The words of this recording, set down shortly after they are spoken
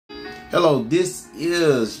Hello, this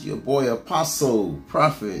is your boy Apostle,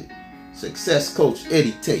 Prophet, Success Coach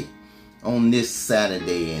Eddie Tate on this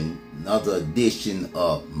Saturday and another edition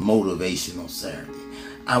of Motivational Saturday.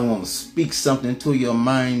 I want to speak something to your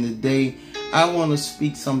mind today. I want to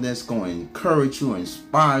speak something that's going to encourage you,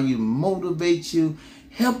 inspire you, motivate you,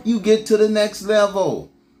 help you get to the next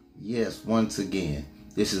level. Yes, once again,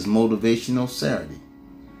 this is Motivational Saturday.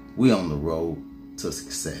 We're on the road to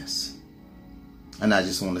success. And I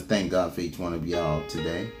just want to thank God for each one of y'all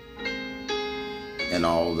today. And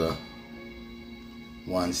all the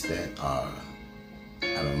ones that are,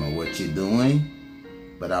 I don't know what you're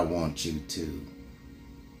doing, but I want you to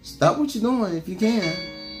stop what you're doing if you can.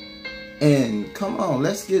 And come on,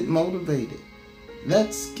 let's get motivated.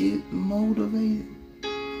 Let's get motivated.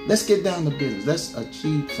 Let's get down to business. Let's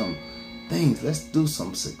achieve some things. Let's do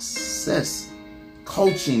some success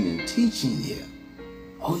coaching and teaching here.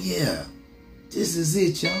 Oh yeah. This is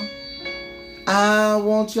it, y'all. I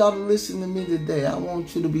want y'all to listen to me today. I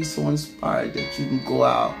want you to be so inspired that you can go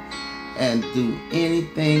out and do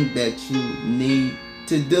anything that you need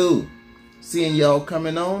to do. Seeing y'all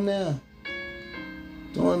coming on now.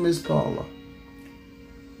 Doing Miss Paula.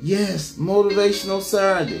 Yes, Motivational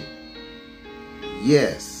Saturday.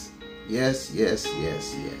 Yes. Yes, yes,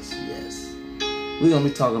 yes, yes, yes. We're going to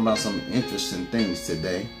be talking about some interesting things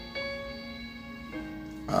today.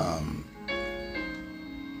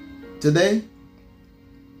 Today,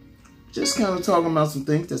 just kind of talking about some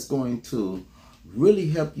things that's going to really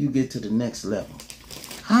help you get to the next level.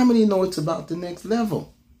 How many know it's about the next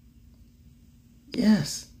level?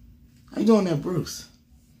 Yes. How you doing there, Bruce?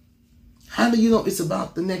 How do you know it's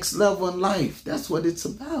about the next level in life? That's what it's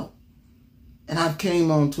about. And I came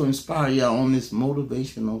on to inspire y'all on this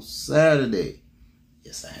Motivational Saturday.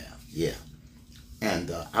 Yes, I have. Yeah.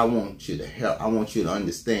 And I want you to help. I want you to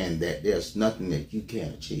understand that there's nothing that you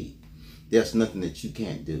can't achieve. There's nothing that you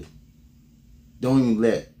can't do. Don't even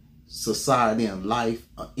let society and life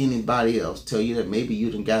or anybody else tell you that maybe you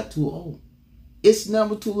done got too old. It's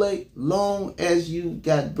never too late, long as you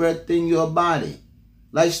got breath in your body.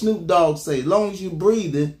 Like Snoop Dogg say, long as you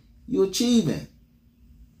breathing, you're achieving.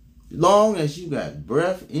 Long as you got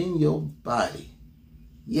breath in your body.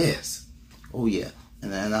 Yes. Oh yeah.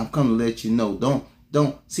 And I'm coming to let you know,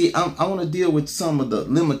 don't see, I want to deal with some of the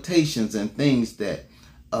limitations and things that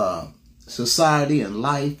society and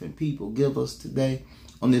life and people give us today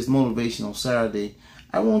on this Motivational Saturday.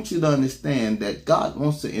 I want you to understand that God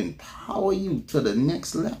wants to empower you to the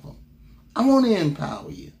next level. I want to empower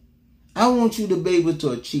you. I want you to be able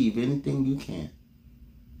to achieve anything you can.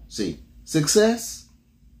 See, success,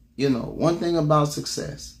 one thing about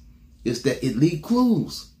success is that it leaves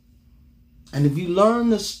clues. And if you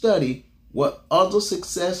learn to study what other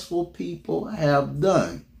successful people have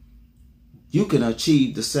done, you can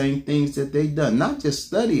achieve the same things that they've done. Not just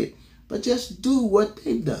study it, but just do what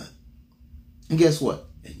they've done. And guess what?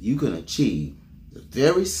 And you can achieve the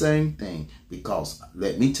very same thing, because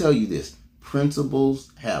let me tell you this,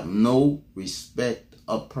 principles have no respect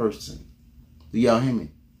of person. Do y'all hear me?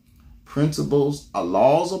 Principles are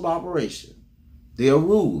laws of operation. They are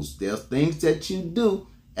rules. They are things that you do,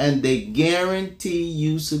 and they guarantee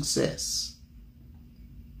you success.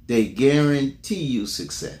 They guarantee you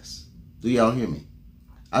success. Do y'all hear me?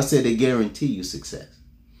 I said they guarantee you success.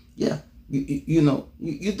 Yeah.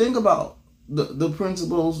 You think about the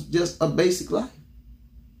principles just of basic life.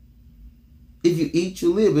 If you eat,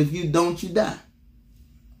 you live. If you don't, you die.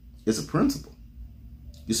 It's a principle.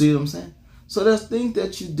 You see what I'm saying? So there's things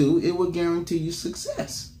that you do, it will guarantee you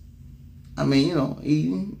success. I mean,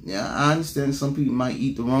 eating. Yeah, I understand some people might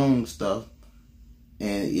eat the wrong stuff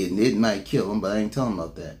and it might kill them, but I ain't talking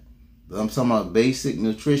about that. But I'm talking about basic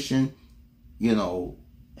nutrition,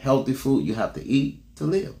 healthy food you have to eat to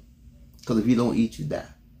live. Because if you don't eat, you die.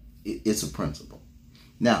 It's a principle.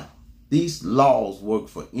 Now, these laws work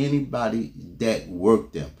for anybody that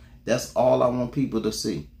worked them. That's all I want people to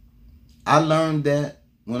see. I learned that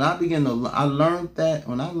when I learned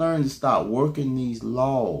to start working these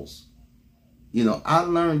laws. I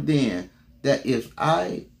learned then that if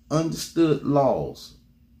I understood laws,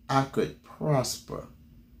 I could prosper.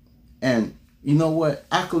 And you know what?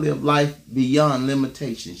 I could live life beyond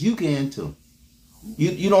limitations. You can too.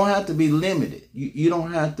 You don't have to be limited. You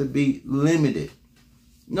don't have to be limited.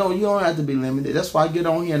 No, you don't have to be limited. That's why I get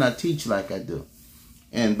on here and I teach like I do.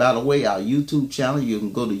 And by the way, our YouTube channel, you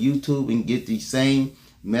can go to YouTube and get these same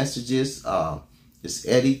messages. It's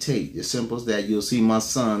Eddie Tate. It's simple as that. You'll see my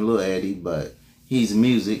son, little Eddie, but he's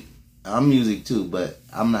music. I'm music too, but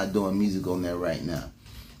I'm not doing music on there right now.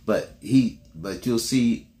 But you'll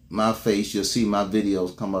see my face, you'll see my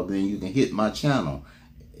videos come up, and you can hit my channel.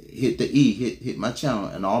 hit the E, hit my channel,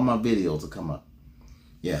 and all my videos will come up.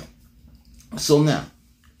 Yeah. So now,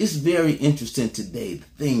 it's very interesting today, the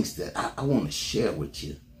things that I want to share with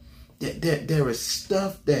you. There is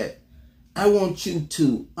stuff that I want you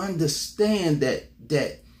to understand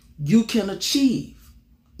that you can achieve.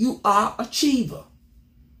 You are an achiever.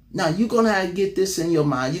 Now, you're going to have to get this in your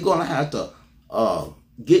mind. You're going to have to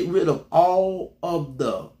get rid of all of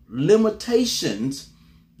the limitations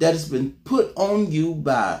that has been put on you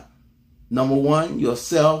by, number one,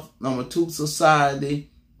 yourself. Number two,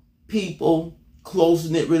 society, people,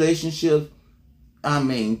 close-knit relationships. I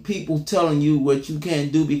mean, people telling you what you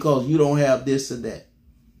can't do because you don't have this or that.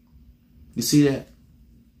 You see that?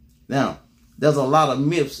 Now, there's a lot of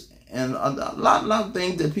myths and a lot of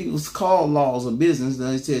things that people call laws of business.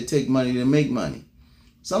 They say it take money to make money.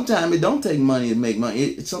 Sometimes it don't take money to make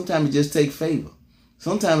money. Sometimes it just take favor.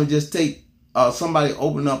 Sometimes it just take somebody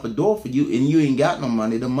open up a door for you and you ain't got no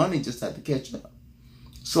money. The money just have to catch up.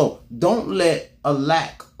 So don't let a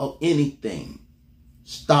lack of anything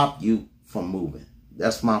stop you from moving.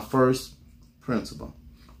 That's my first principle.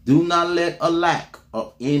 Do not let a lack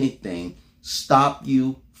of anything stop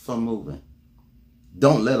you from moving.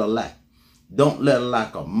 Don't let a lack. Don't let a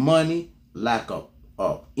lack of money, lack of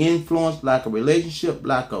influence, lack of relationship,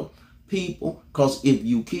 lack of people. Because if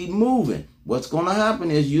you keep moving, what's going to happen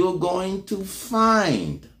is you're going to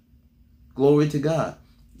find, glory to God,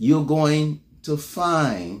 you're going to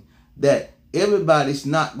find that everybody's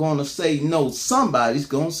not going to say no. Somebody's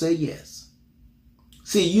going to say yes.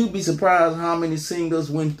 See, you'd be surprised how many singers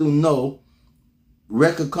went through no.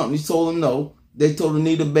 Record companies told them no. They told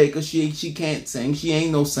Anita Baker she can't sing. She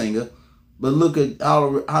ain't no singer. But look at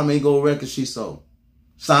how many gold records she sold.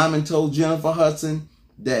 Simon told Jennifer Hudson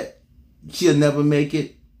that she'll never make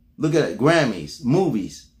it. Look at it. Grammys,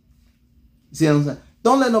 movies. See what I'm saying?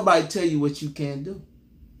 Don't let nobody tell you what you can't do.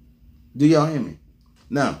 Do y'all hear me?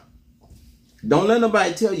 Now, don't let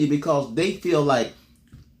nobody tell you because they feel like,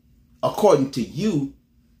 according to you,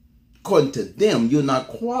 according to them, you're not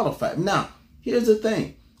qualified. Now, here's the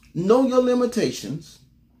thing. Know your limitations.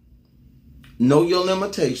 Know your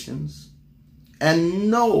limitations.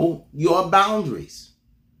 And know your boundaries.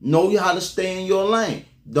 Know how to stay in your lane.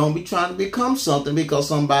 Don't be trying to become something because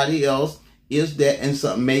somebody else is that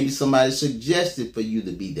and maybe somebody suggested for you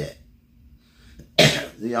to be that.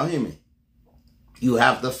 Y'all hear me? You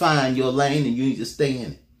have to find your lane and you need to stay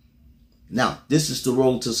in it. Now, this is the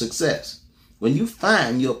road to success. When you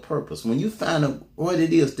find your purpose, when you find what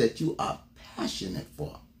it is that you are passionate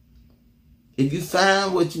for, if you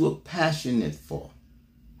find what you are passionate for,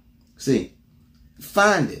 see,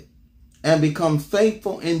 find it and become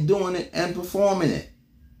faithful in doing it and performing it.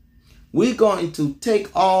 We're going to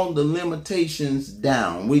take all the limitations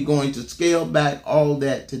down. We're going to scale back all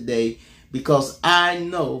that today because I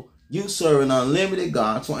know you serve an unlimited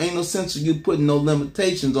God, so ain't no sense of you putting no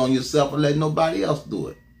limitations on yourself and letting nobody else do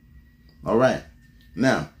it. All right.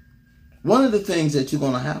 Now, one of the things that you're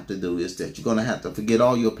going to have to do is that you're going to have to forget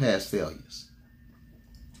all your past failures.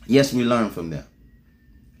 Yes, we learn from them.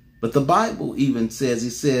 But the Bible even says,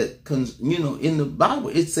 in the Bible,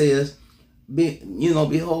 it says,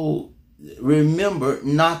 behold, remember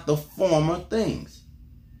not the former things,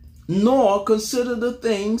 nor consider the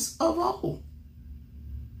things of old.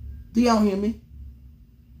 Do y'all hear me?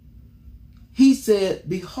 He said,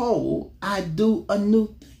 behold, I do a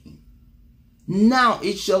new thing. Now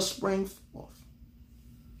it shall spring forth.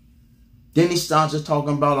 Then he starts to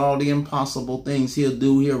talking about all the impossible things he'll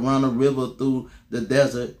do. He'll run a river through the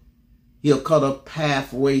desert. He'll cut a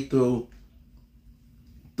pathway through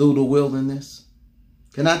the wilderness.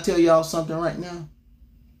 Can I tell y'all something right now?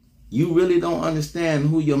 You really don't understand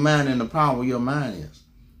who your mind and the power of your mind is.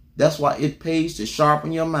 That's why it pays to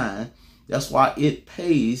sharpen your mind. That's why it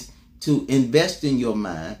pays to invest in your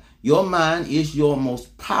mind. Your mind is your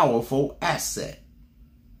most powerful asset.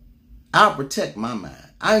 I'll protect my mind.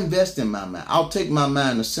 I invest in my mind. I'll take my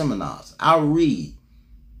mind to seminars. I'll read.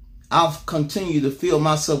 I'll continue to fill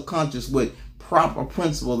my subconscious with proper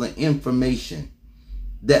principles and information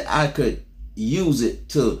that I could use it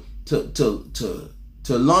to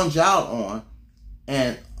lunge out on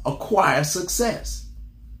and acquire success.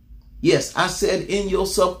 Yes, I said in your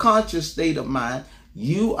subconscious state of mind,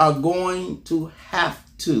 you are going to have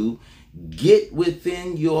to get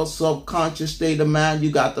within your subconscious state of mind.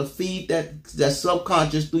 You got to feed that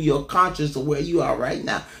subconscious through your conscious of where you are right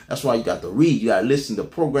now. That's why you got to read. You got to listen to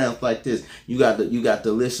programs like this. You got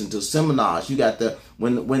to listen to seminars. You got to,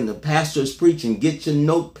 when the pastor is preaching, get your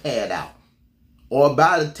notepad out or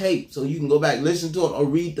buy the tape so you can go back, listen to it or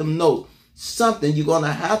read them notes. something, you're going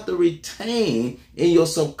to have to retain in your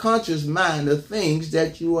subconscious mind the things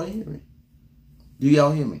that you are hearing. Do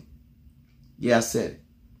y'all hear me? Yeah, I said it.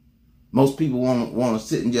 Most people want to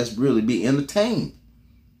sit and just really be entertained.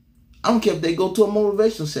 I don't care if they go to a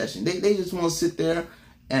motivational session. They just want to sit there,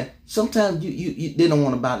 and sometimes they don't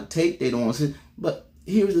want to buy the tape. They don't want to sit. But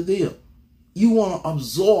here's the deal. You want to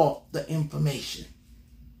absorb the information.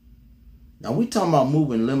 Now, we're talking about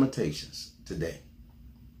moving limitations today.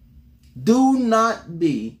 Do not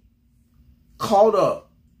be caught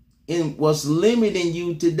up in what's limiting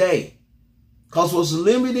you today. Because what's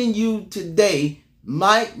limiting you today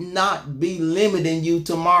might not be limiting you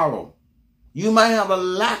tomorrow. You might have a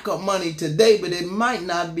lack of money today, but it might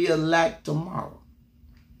not be a lack tomorrow.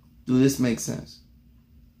 Do this make sense?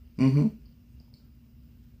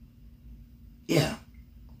 Yeah.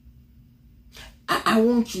 I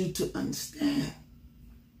want you to understand.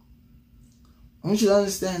 I want you to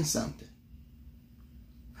understand something.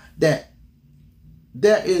 That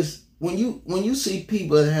there is, when you see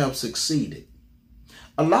people that have succeeded,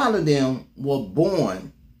 a lot of them were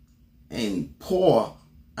born in poor,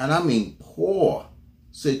 and I mean poor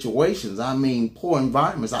situations. I mean poor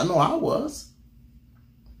environments. I know I was.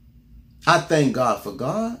 I thank God for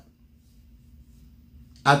God.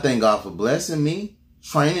 I thank God for blessing me,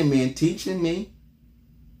 training me, and teaching me.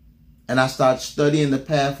 And I started studying the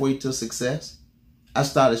pathway to success. I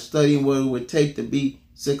started studying what it would take to be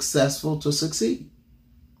successful, to succeed.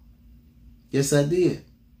 Yes, I did.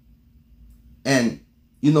 And,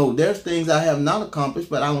 you know, there's things I have not accomplished,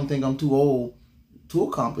 but I don't think I'm too old to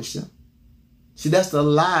accomplish them. See, that's the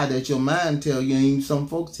lie that your mind tells you, and even some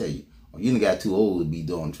folks tell you. Oh, you done got too old to be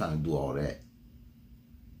trying to do all that.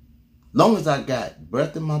 Long as I got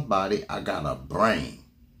breath in my body, I got a brain.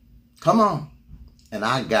 Come on. And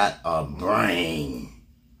I got a brain.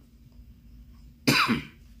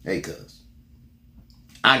 Hey, cuz.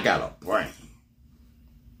 I got a brain.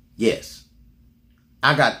 Yes.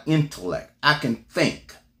 I got intellect. I can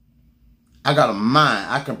think. I got a mind.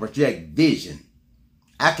 I can project vision.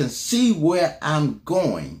 I can see where I'm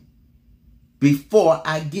going before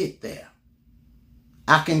I get there.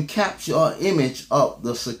 I can capture an image of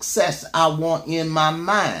the success I want in my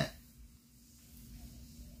mind.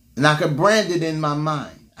 And I could brand it in my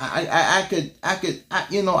mind. I could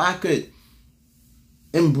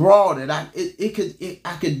embroider it.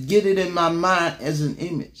 I could get it in my mind as an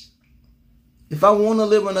image. If I want to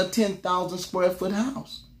live in a 10,000 square foot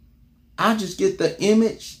house, I just get the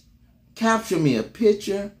image, capture me a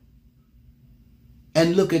picture,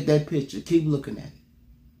 and look at that picture. Keep looking at it.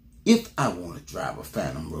 If I want to drive a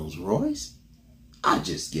Phantom Rolls Royce, I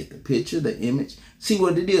just get the picture, the image. See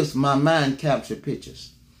what it is? My mind captures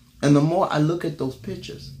pictures. And the more I look at those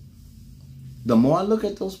pictures,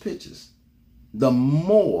 the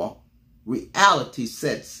more reality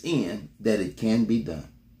sets in that it can be done.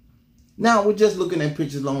 Now, we're just looking at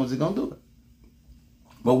pictures as long as it's going to do it.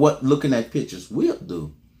 But what looking at pictures will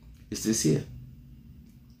do is this here.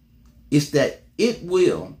 It's that it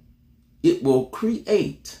will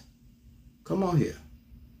create, come on here,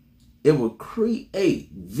 it will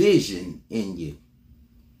create vision in you.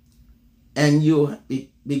 And you'll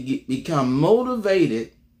become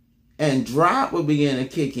motivated, and drive will begin to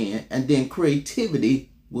kick in, and then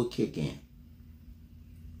creativity will kick in.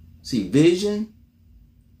 See, vision,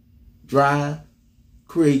 drive,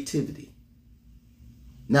 creativity.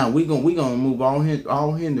 Now we're gonna move all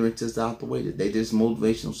hindrances out the way today. This is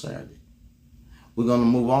Motivational Saturday. We're gonna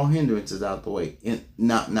move all hindrances out the way in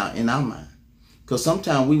our mind. Because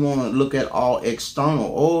sometimes we want to look at all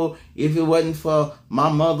external. Oh, if it wasn't for my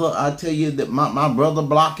mother, I tell you that my brother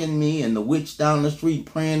blocking me, and the witch down the street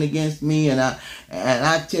praying against me, and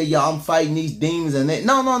I tell you I'm fighting these demons and that.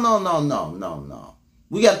 No.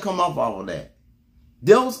 We got to come off all of that.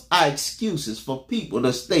 Those are excuses for people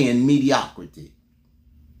to stay in mediocrity.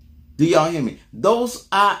 Do y'all hear me? Those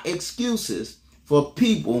are excuses for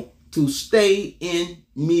people to stay in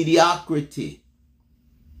mediocrity.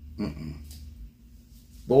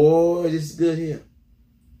 Boy, this is good here.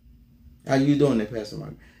 How you doing there, Pastor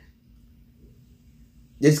Mark?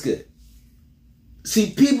 It's good.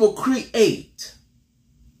 See, people create.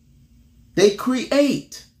 They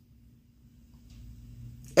create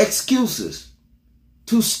excuses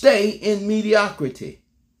to stay in mediocrity.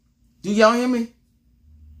 Do y'all hear me?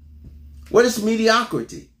 What is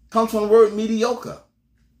mediocrity? Comes from the word mediocre.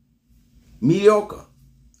 Mediocre,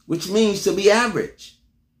 which means to be average.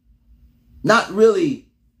 Not really,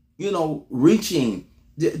 reaching.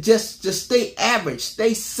 Just stay average.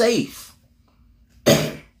 Stay safe.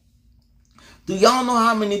 Do y'all know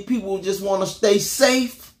how many people just want to stay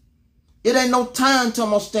safe? It ain't no time to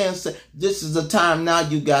almost stand and say, this is the time now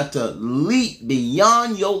you got to leap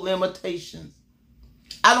beyond your limitations.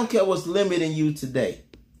 I don't care what's limiting you today.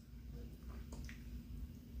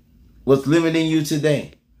 What's limiting you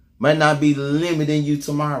today might not be limiting you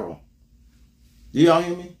tomorrow. Do y'all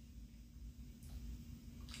hear me?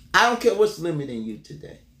 I don't care what's limiting you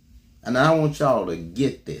today. And I want y'all to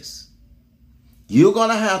get this. You're going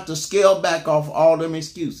to have to scale back off all them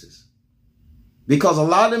excuses. Because a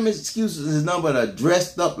lot of them excuses is nothing but a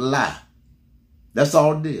dressed up lie. That's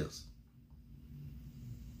all it is.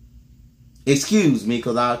 Excuse me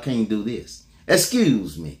because I can't do this.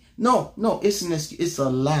 Excuse me. No, it's an excuse. It's a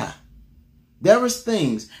lie. There is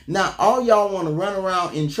things. Now, all y'all want to run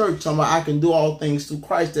around in church talking about I can do all things through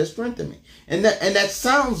Christ that strengthen me. And that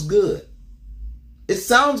sounds good. It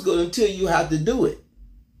sounds good until you have to do it.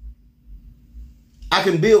 I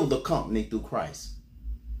can build the company through Christ.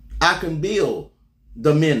 I can build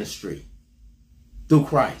the ministry through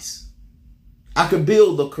Christ. I can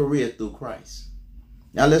build the career through Christ.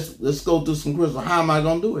 Now let's go through some questions. How am I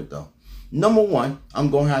going to do it though? Number one,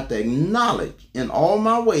 I'm going to have to acknowledge in all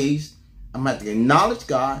my ways. I'm going to have to acknowledge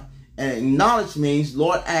God. And acknowledge means,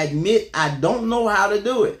 Lord, I admit I don't know how to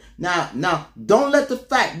do it. Now, don't let the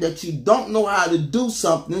fact that you don't know how to do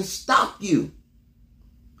something stop you.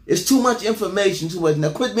 It's too much information to it.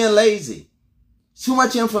 Now, quit being lazy. Too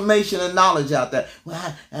much information and knowledge out there.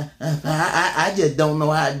 Well, I just don't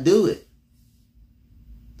know how to do it.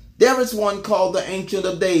 There is one called the Ancient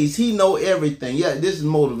of Days. He know everything. Yeah, this is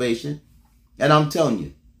motivation. And I'm telling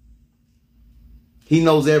you, he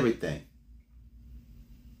knows everything.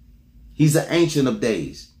 He's the Ancient of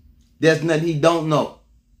Days. There's nothing he don't know.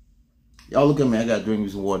 Y'all look at me. I got to drink me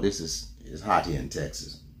some water. It's hot here in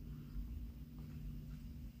Texas.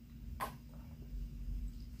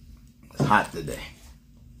 It's hot today.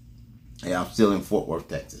 Yeah, I'm still in Fort Worth,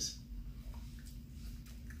 Texas.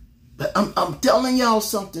 But I'm telling y'all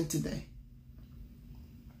something today.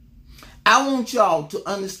 I want y'all to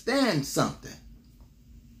understand something.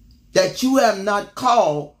 That you have not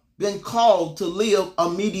been called to live a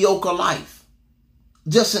mediocre life.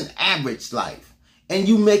 Just an average life. And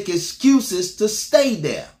you make excuses to stay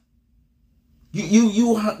there. You're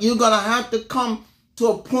going to have to come to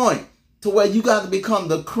a point to where you got to become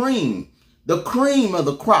the cream of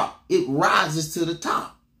the crop. It rises to the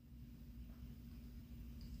top.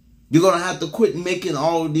 You're going to have to quit making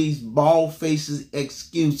all of these bald faces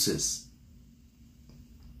excuses.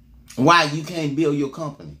 Why you can't build your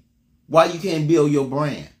company. Why you can't build your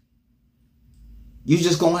brand. You're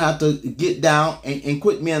just going to have to get down and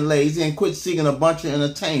quit being lazy and quit seeking a bunch of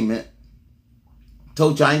entertainment.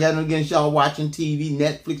 Told you I ain't got nothing against y'all watching TV,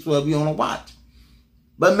 Netflix, whatever you want to watch.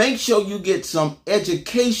 But make sure you get some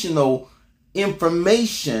educational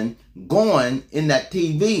information going in that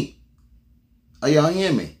TV. Are y'all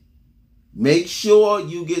hear me? Make sure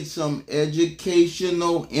you get some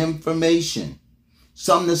educational information.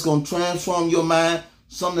 Something that's going to transform your mind.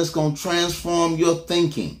 Something that's going to transform your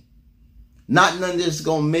thinking. Not nothing that's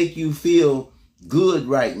going to make you feel good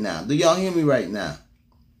right now. Do y'all hear me right now?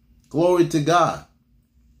 Glory to God.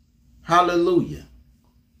 Hallelujah.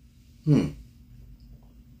 Do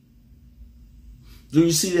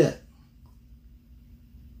you see that?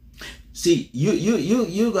 See,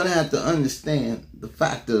 you're going to have to understand the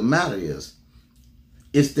fact of the matter is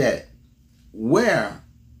that where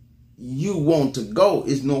you want to go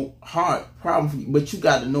is no hard problem for you, but you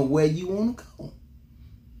got to know where you want to go.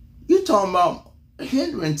 You're talking about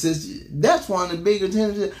hindrances. That's one of the biggest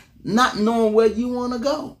hindrances, not knowing where you want to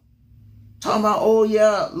go. Talking about, oh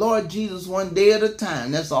yeah, Lord Jesus, one day at a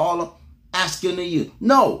time. That's all I'm asking of you.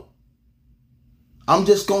 No. I'm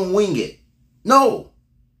just going to wing it. No.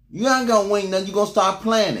 You ain't going to wing nothing. You're going to start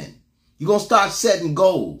planning. You're going to start setting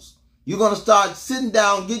goals. You're going to start sitting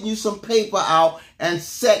down, getting you some paper out and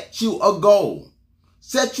set you a goal.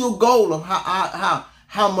 Set your goal of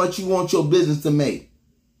how much you want your business to make.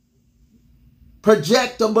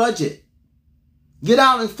 Project a budget. Get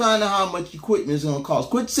out and find out how much equipment is going to cost.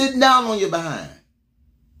 Quit sitting down on your behind.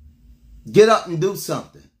 Get up and do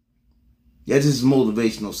something. Yeah, this is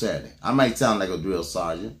Motivational Saturday. I might sound like a drill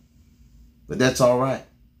sergeant, but that's all right.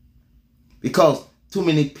 Because too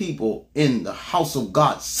many people in the house of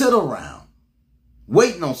God sit around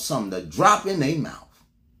waiting on something to drop in their mouth.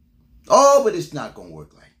 Oh, but it's not going to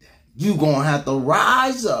work like that. You're going to have to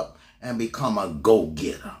rise up and become a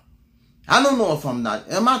go-getter. I don't know if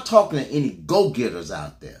am I talking to any go-getters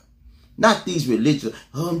out there? Not these religious,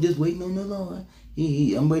 oh, I'm just waiting on the Lord.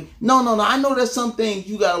 I'm waiting. No. I know there's some things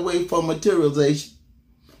you got to wait for materialization.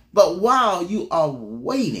 But while you are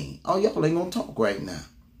waiting, oh, y'all ain't going to talk right now.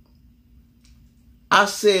 I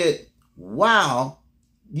said, while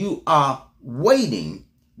you are waiting.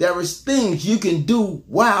 There is things you can do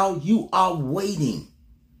while you are waiting.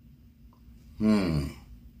 Well,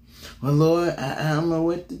 Lord, I don't know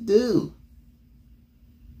what to do.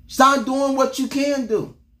 Start doing what you can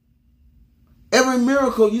do. Every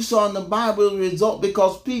miracle you saw in the Bible is a result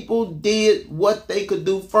because people did what they could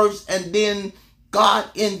do first, and then God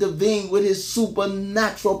intervened with his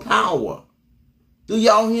supernatural power. Do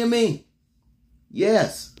y'all hear me?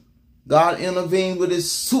 Yes. God intervened with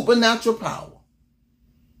his supernatural power.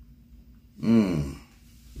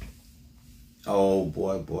 Oh,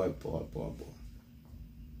 boy.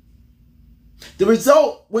 The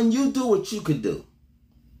result, when you do what you could do,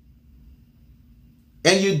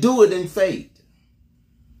 and you do it in faith,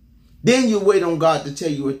 then you wait on God to tell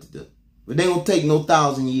you what to do. But they don't take no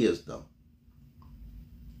 1,000 years, though.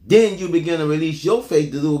 Then you begin to release your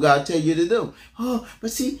faith to do what God tell you to do. Oh, but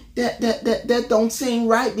see, that don't seem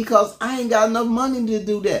right because I ain't got enough money to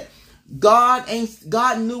do that. God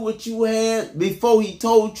knew what you had before he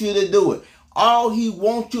told you to do it. All he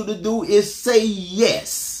wants you to do is say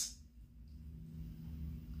yes.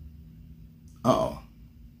 Well,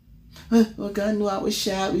 God knew I was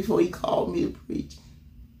shy before he called me to preach.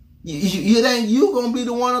 You gonna be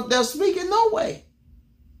the one up there speaking? No way.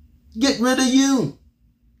 Get rid of you.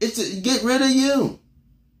 Get rid of you.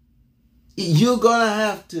 You're gonna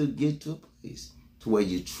have to get to a place to where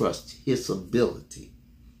you trust his ability,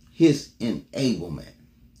 his enablement,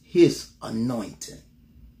 his anointing.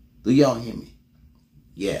 Do y'all hear me?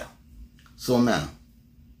 Yeah. So now,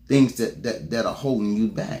 things that are holding you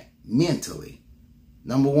back mentally.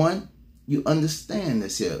 Number one, you understand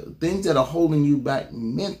this here. Things that are holding you back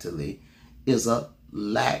mentally is a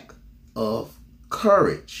lack of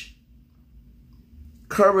courage.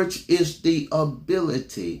 Courage is the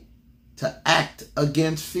ability to act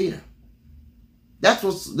against fear. That's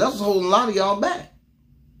what's holding a lot of y'all back.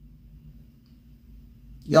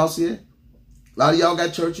 Y'all see it? A lot of y'all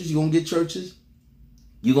got churches. You're going to get churches.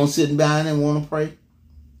 You're going to sit behind and want to pray.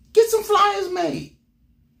 Get some flyers made.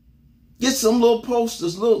 Get some little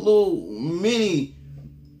posters, little mini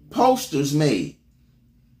posters made.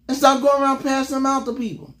 And start going around passing them out to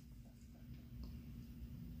people.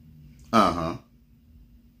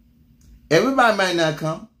 Everybody might not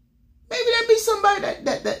come. Maybe there'll be somebody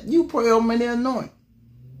that you pray over and they anoint.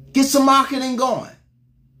 Get some marketing going.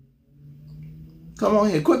 Come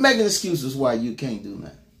on here. Quit making excuses why you can't do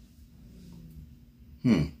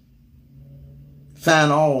that.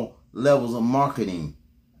 Find all levels of marketing.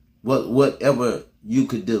 Whatever you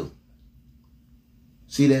could do.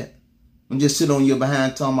 See that? Don't just sit on your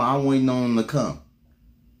behind talking about I'm waiting on them to come.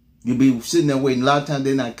 You'll be sitting there waiting. A lot of times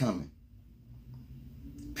they're not coming.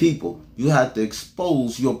 People, you have to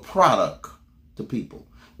expose your product to people.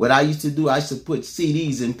 What I used to do, I used to put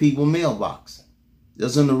CDs in people's mailbox.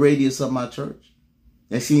 That's in the radius of my church.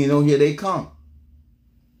 And see, here they come.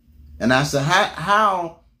 And I said,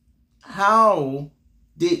 how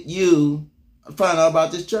did you find out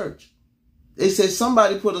about this church? They said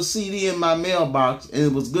somebody put a CD in my mailbox and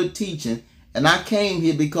it was good teaching, and I came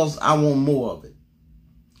here because I want more of it.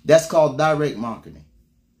 That's called direct marketing.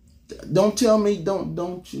 Don't tell me,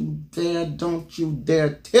 don't you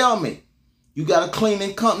dare tell me you got a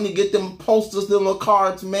cleaning company, get them posters, them little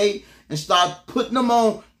cards made, and start putting them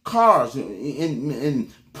on cars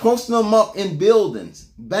and posting them up in buildings,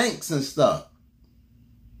 banks and stuff.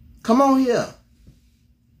 Come on here.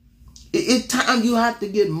 It's time you have to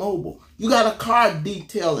get mobile. You got a car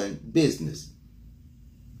detailing business.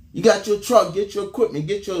 You got your truck, get your equipment,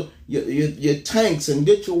 get your tanks and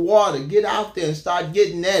get your water. Get out there and start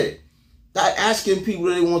getting at it. Start asking people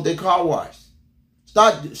if they want their car washed.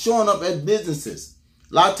 Start showing up at businesses.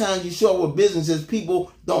 A lot of times you show up with businesses,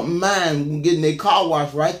 people don't mind getting their car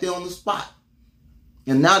washed right there on the spot.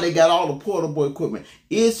 And now they got all the portable equipment.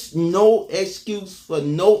 It's no excuse for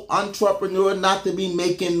no entrepreneur not to be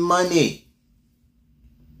making money.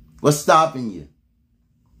 What's stopping you?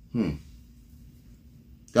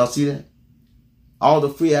 Y'all see that? All the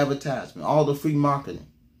free advertisement, all the free marketing.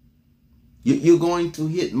 You're going to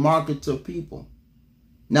hit markets of people.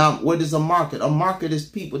 Now, what is a market? A market is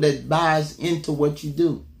people that buys into what you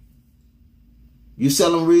do. You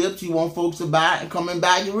selling ribs, you want folks to buy and come and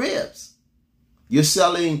buy your ribs. You're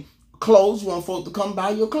selling clothes, you want folks to come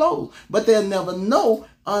buy your clothes. But they'll never know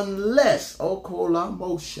unless, they'll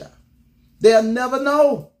never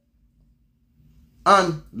know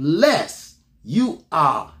unless you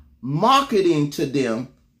are marketing to them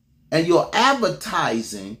and you're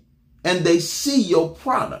advertising and they see your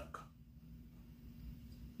product.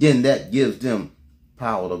 Then that gives them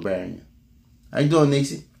power to bear you. How you doing,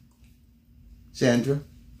 Nisi? Sandra?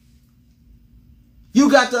 You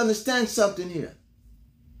got to understand something here.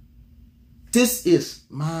 This is,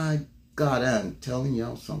 my God, I'm telling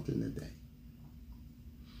y'all something today.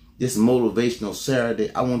 This motivational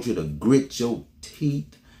Saturday, I want you to grit your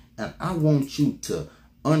teeth, and I want you to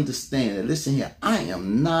understand that, listen here, I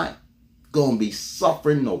am not going to be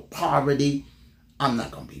suffering no poverty. I'm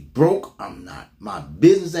not going to be broke. I'm not. My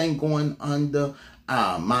business ain't going under.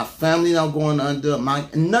 My family not going under.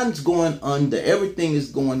 Nothing's going under. Everything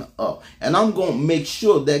is going up. And I'm going to make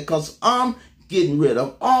sure that, because I'm getting rid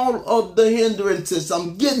of all of the hindrances,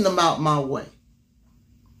 I'm getting them out my way.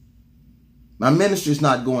 My ministry's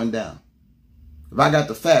not going down. If I got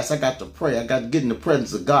to fast, I got to pray. I got to get in the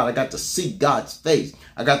presence of God. I got to seek God's face.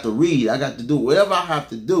 I got to read. I got to do whatever I have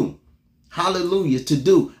to do. Hallelujah. To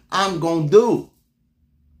do, I'm going to do.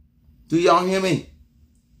 Do y'all hear me?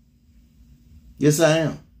 Yes, I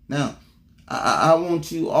am. Now, I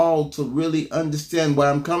want you all to really understand where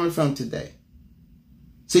I'm coming from today.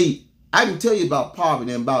 See, I can tell you about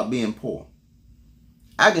poverty and about being poor.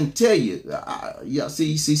 I can tell you,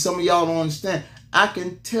 see, some of y'all don't understand. I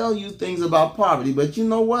can tell you things about poverty, but you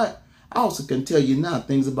know what? I also can tell you now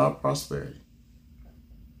things about prosperity.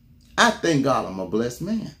 I thank God I'm a blessed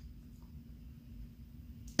man.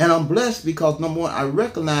 And I'm blessed because, number one, I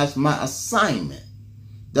recognize my assignment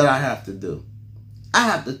that I have to do. I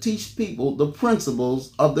have to teach people the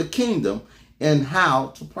principles of the kingdom and how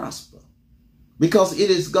to prosper. Because it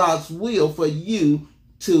is God's will for you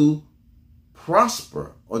to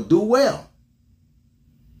prosper or do well.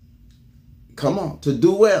 Come on, to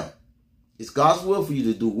do well. It's God's will for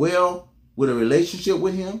you to do well with a relationship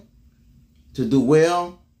with him, to do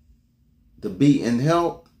well, to be in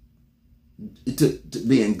health, to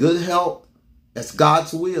be in good health. That's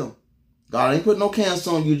God's will. God ain't put no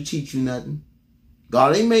cancer on you to teach you nothing.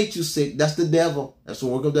 God ain't made you sick. That's the devil. That's the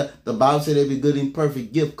work of the Bible said every good and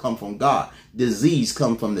perfect gift come from God. Disease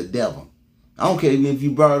come from the devil. I don't care even if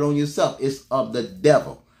you brought it on yourself. It's of the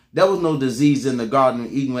devil. There was no disease in the Garden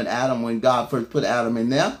of Eden when God first put Adam in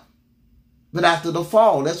there. But after the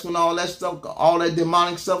fall, that's when all that stuff, all that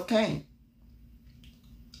demonic stuff came.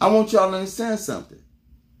 I want y'all to understand something.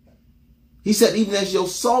 He said, even as your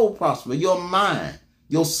soul prosper, your mind,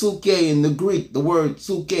 your suke in the Greek, the word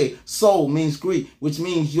suke, soul means Greek, which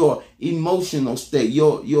means your emotional state,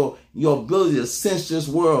 your ability to sense this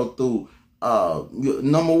world through,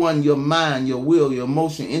 number one, your mind, your will, your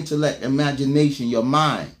emotion, intellect, imagination, your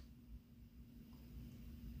mind.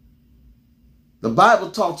 The Bible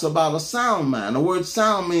talks about a sound mind. The word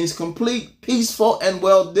sound means complete, peaceful, and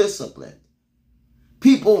well-disciplined.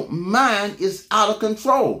 People's mind is out of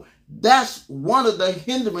control. That's one of the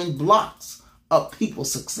hindering blocks of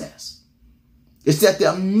people's success. It's that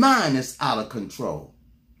their mind is out of control.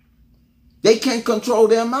 They can't control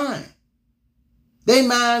their mind. Their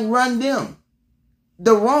mind run them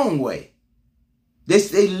the wrong way.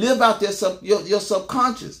 They live out your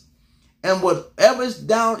subconscious. And whatever's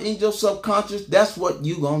down in your subconscious, that's what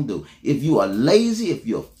you're going to do. If you are lazy, if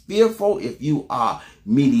you're fearful, if you are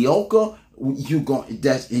mediocre, but you're going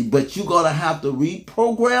to have to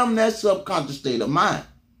reprogram that subconscious state of mind.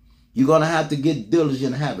 You're going to have to get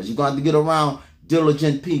diligent habits. You're going to have to get around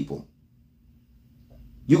diligent people.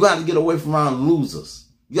 You got to get away from around losers.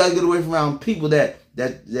 You got to get away from around people that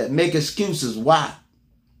make excuses why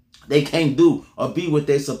they can't do or be what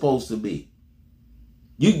they're supposed to be.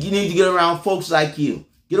 You need to get around folks like you.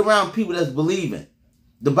 Get around people that's believing.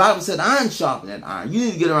 The Bible said iron sharpened iron. You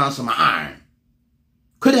need to get around some iron.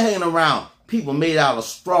 Quit hanging around people made out of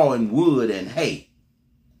straw and wood and hay.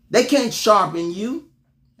 They can't sharpen you.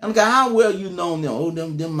 I don't care how well you know them. Oh,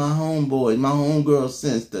 them my homeboys, my homegirls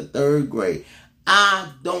since the 3rd grade.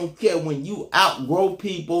 I don't care. When you outgrow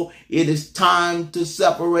people, it is time to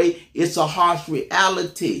separate. It's a harsh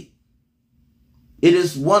reality. It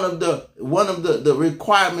is one of the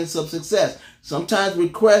requirements of success. Sometimes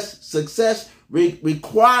success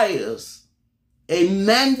requires a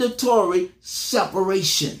mandatory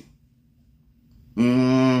separation.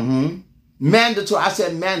 Mandatory. I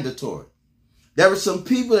said mandatory. There are some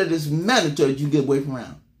people that is mandatory you get away from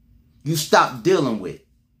around. You stop dealing with.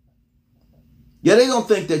 Yeah, they don't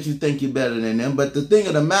think that you think you're better than them, but the thing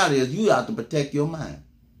of the matter is you have to protect your mind.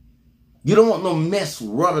 You don't want no mess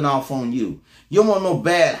rubbing off on you. You don't want no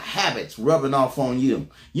bad habits rubbing off on you.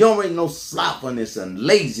 You don't want no sloppiness and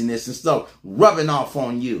laziness and stuff rubbing off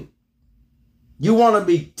on you. You want to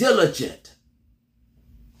be diligent.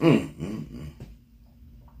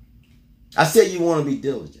 I said you want to be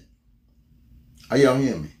diligent. Are y'all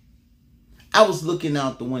hearing me? I was looking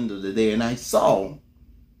out the window today and I saw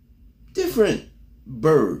different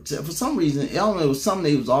birds. For some reason, I don't know, it was something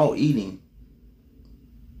they was all eating.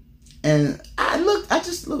 And I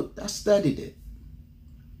studied it.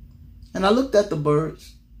 And I looked at the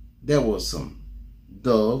birds. There was some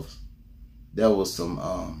doves. There was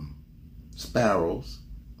some sparrows.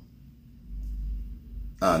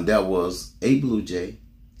 There was a blue jay.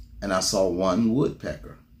 And I saw one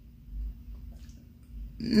woodpecker.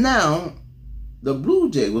 Now, the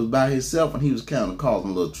blue jay was by himself and he was kind of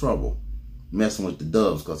causing a little trouble, messing with the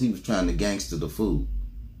doves because he was trying to gangster the food.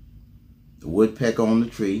 The woodpecker on the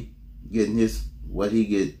tree, getting what he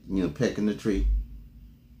get, pecking the tree.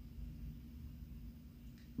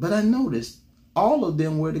 But I noticed all of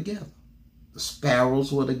them were together. The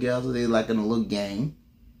sparrows were together. They like in a little gang.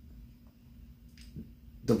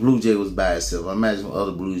 The blue jay was by himself. I imagine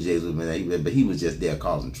other blue jays would have been there, but he was just there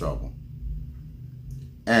causing trouble.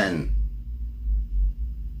 And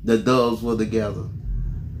the doves were together.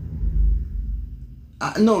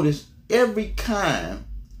 I noticed every kind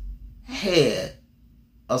had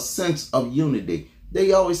a sense of unity.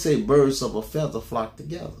 They always say birds of a feather flock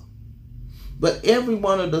together. But every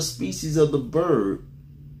one of the species of the bird,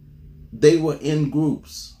 they were in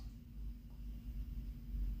groups.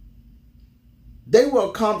 They were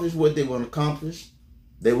accomplishing what they want to accomplish.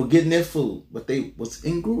 They were getting their food, but they was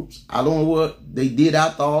in groups. I don't know what they did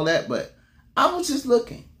after all that, but I was just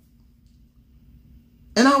looking.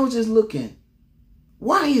 And I was just looking.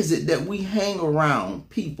 Why is it that we hang around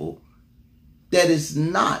people that is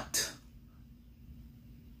not,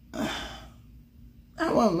 I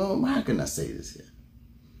don't know, how can I say this here?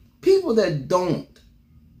 People that don't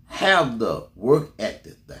have the work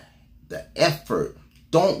ethic, the effort,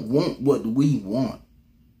 don't want what we want.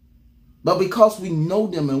 But because we know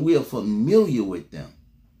them and we are familiar with them.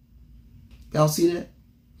 Y'all see that?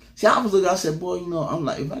 See, I was looking, I said, boy, I'm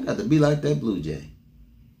like, if I got to be like that blue jay,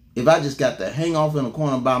 if I just got to hang off in a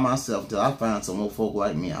corner by myself till I find some more folk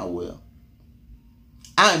like me, I will.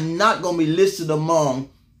 I'm not going to be listed among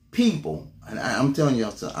people. And I'm telling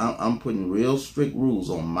y'all, I'm putting real strict rules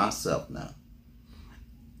on myself now.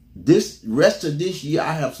 This rest of this year,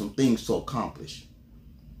 I have some things to accomplish.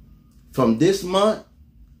 From this month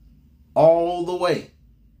all the way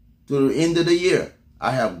to the end of the year,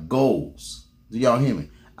 I have goals. Do y'all hear me?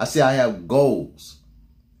 I say I have goals.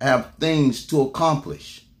 I have things to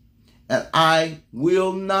accomplish. And I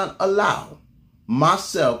will not allow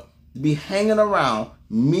myself to be hanging around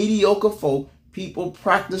mediocre folk, people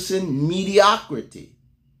practicing mediocrity.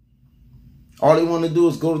 All they want to do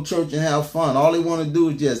is go to church and have fun. All they want to do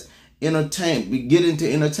is just entertain, get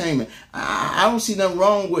into entertainment. I don't see nothing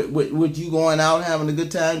wrong with you going out, having a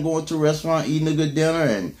good time, going to a restaurant, eating a good dinner,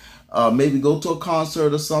 and maybe go to a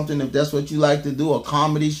concert or something if that's what you like to do, a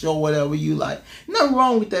comedy show, whatever you like. Nothing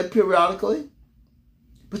wrong with that periodically.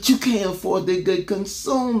 But you can't afford to get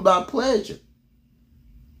consumed by pleasure.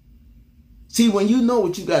 See, when you know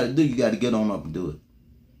what you got to do, you got to get on up and do it.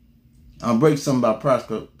 I'll break something about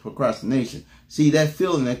procrastination. See, that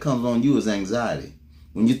feeling that comes on you is anxiety.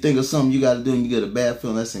 When you think of something you got to do and you get a bad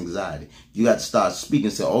feeling, that's anxiety. You got to start speaking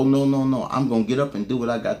and say, oh, no, no, no. I'm going to get up and do what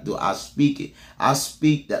I got to do. I speak it. I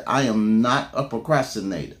speak that I am not a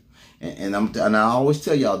procrastinator. And I always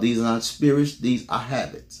tell y'all, these are not spirits. These are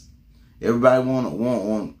habits. Everybody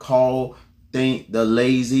want call the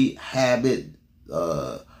lazy habit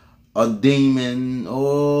a demon.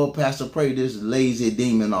 Oh, Pastor, pray this lazy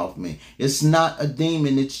demon off me. It's not a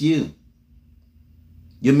demon. It's you.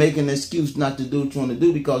 You're making an excuse not to do what you want to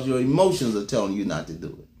do because your emotions are telling you not to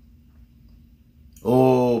do it.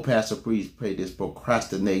 Oh, Pastor, please pray this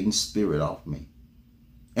procrastinating spirit off me.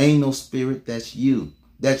 Ain't no spirit. That's you.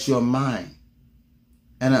 That's your mind.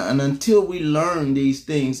 And until we learn these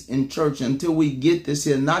things in church, until we get this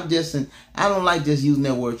here, not just in, I don't like just using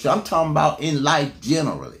that word, I'm talking about in life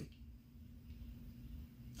generally.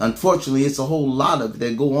 Unfortunately, it's a whole lot of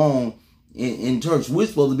that go on in church. We're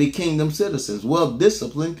supposed to be kingdom citizens,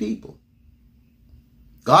 well-disciplined people.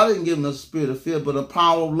 God didn't give us a spirit of fear, but a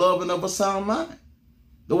power of love and of a sound mind.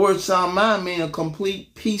 The word sound mind means a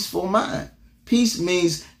complete, peaceful mind. Peace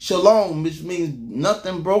means shalom, which means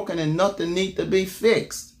nothing broken and nothing need to be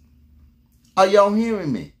fixed. Are y'all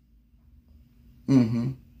hearing me?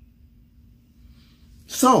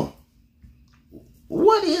 So,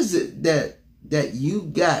 what is it that you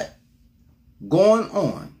got going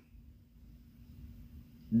on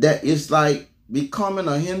that is like becoming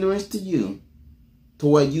a hindrance to you to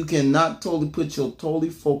where you cannot totally put your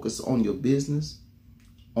focus on your business,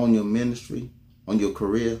 on your ministry, on your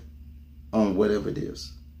career, on whatever it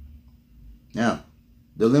is? Now,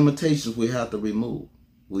 the limitations we have to remove.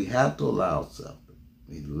 We have to allow ourselves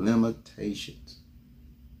the limitations.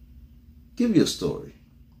 Give you a story.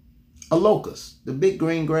 A locust, the big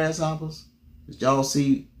green grasshoppers that y'all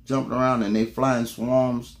see jumping around and they fly in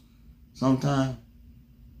swarms sometimes.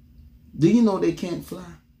 Do you know they can't fly?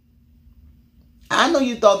 I know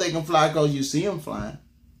you thought they can fly because you see them flying.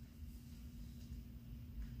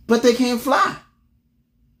 But they can't fly.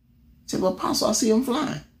 You say, well, Apostle, I see them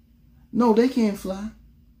flying. No, they can't fly.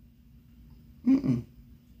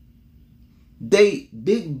 They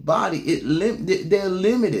big body, they're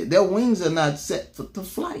limited. Their wings are not set to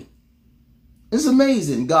flight. It's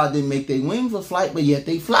amazing. God didn't make their wings for flight, but yet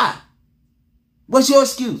they fly. What's your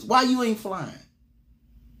excuse? Why you ain't flying?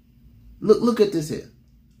 Look at this here.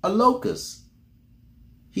 A locust.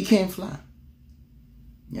 He can't fly.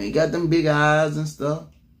 You know, he got them big eyes and stuff.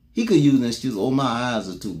 He could use an excuse. Oh, my eyes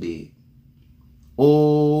are too big.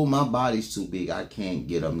 Oh, my body's too big. I can't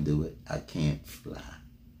get them to do it. I can't fly.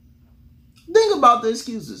 Think about the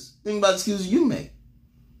excuses. Think about the excuses you make.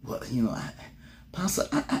 Well, you know, Pastor,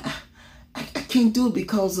 I can't do it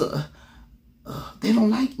because they don't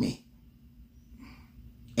like me.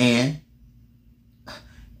 And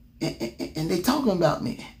they talking about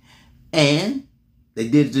me. And they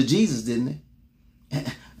did it to Jesus, didn't they?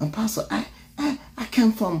 And Pastor, I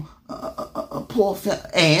come from a poor family.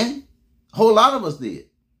 And a whole lot of us did.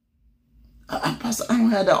 Pastor, I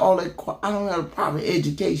don't have I don't have a proper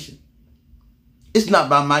education. It's not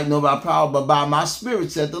by might nor by power, but by my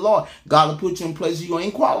spirit, said the Lord. God will put you in places you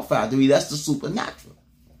ain't qualified to be. That's the supernatural.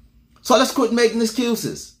 So let's quit making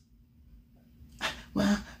excuses.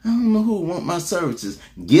 Well, I don't know who want my services.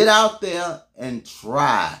 Get out there and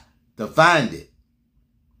try to find it.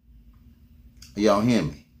 Y'all hear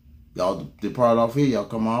me? Y'all depart off here. Y'all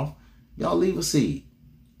come off. Y'all leave a seed.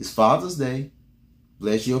 It's Father's Day.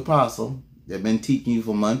 Bless your apostle. They've been teaching you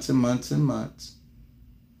for months and months and months.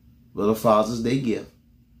 Little Father's Day gift.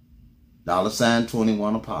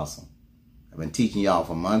 $21 apostle. I've been teaching y'all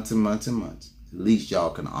for months and months and months. At least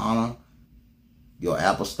y'all can honor your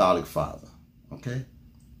apostolic father. Okay?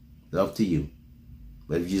 It's up to you.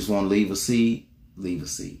 But if you just want to leave a seed, leave a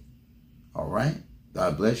seed. All right?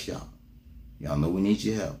 God bless y'all. Y'all know we need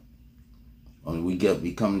your help. When we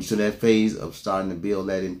come to that phase of starting to build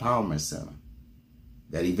that empowerment center,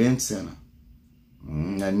 that event center,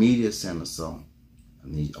 that media center. So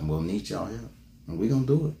we'll need y'all help. And we're going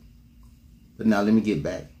to do it. But now let me get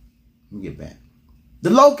back. The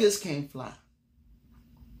locust can't fly.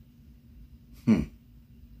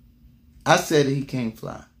 I said he can't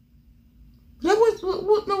fly. Now,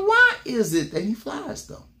 why is it that he flies,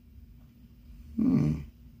 though?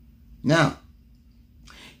 Now,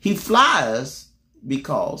 he flies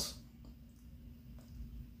because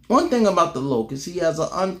one thing about the locust, he has an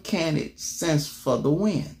uncanny sense for the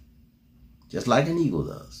wind, just like an eagle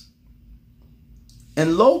does.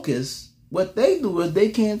 And locusts, what they do is they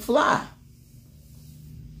can't fly.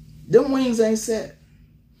 Them wings ain't set.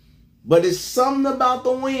 But it's something about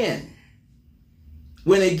the wind.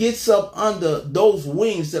 When it gets up under those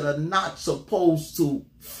wings that are not supposed to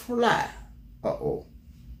fly.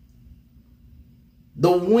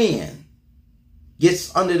 The wind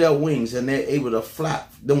gets under their wings and they're able to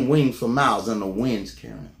flap them wings for miles and the wind's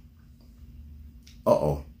carrying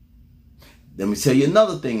them. Let me tell you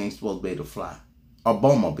another thing ain't supposed to be able to fly. A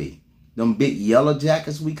bumblebee. Them big yellow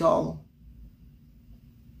jackets we call them.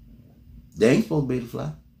 They ain't supposed to be able to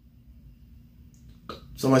fly.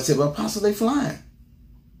 Somebody said, well, Apostle, they flying.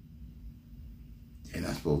 They're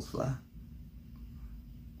not supposed to fly.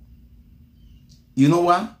 You know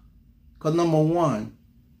why? Because number one,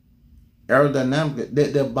 aerodynamic,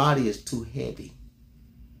 their body is too heavy.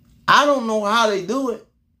 I don't know how they do it,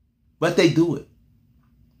 but they do it.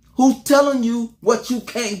 Who's telling you what you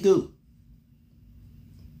can't do?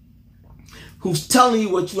 Who's telling you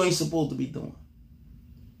what you ain't supposed to be doing?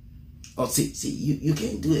 Oh, see, you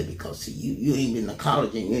can't do it because you ain't been to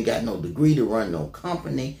college and you ain't got no degree to run no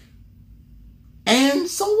company. And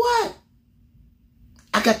so what?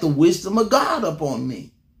 I got the wisdom of God up on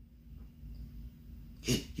me.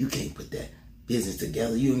 You can't put that business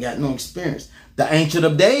together. You ain't got no experience. The Ancient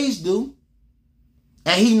of Days do.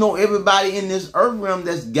 And he know everybody in this earth realm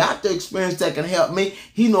that's got the experience that can help me.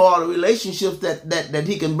 He know all the relationships that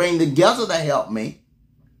he can bring together to help me.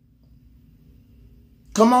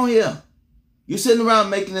 Come on here. You're sitting around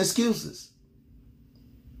making excuses.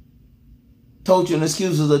 Told you an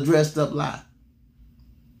excuse is a dressed up lie.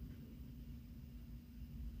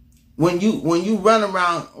 When you run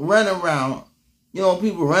around, you know,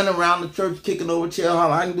 people run around the church kicking over chairs,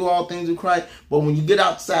 hollering, I can do all things in Christ. But when you get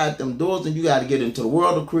outside them doors and you got to get into the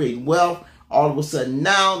world of creating wealth, all of a sudden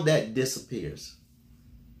now that disappears.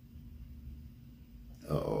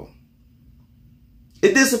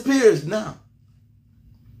 It disappears now.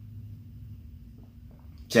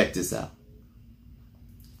 Check this out.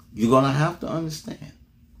 You're going to have to understand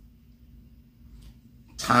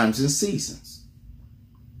times and seasons.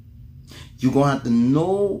 You're going to have to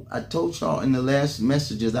know, I told y'all in the last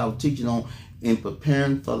messages I was teaching on in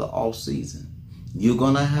preparing for the off season. You're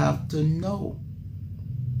going to have to know.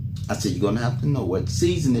 I said you're going to have to know what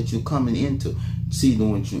season that you're coming into.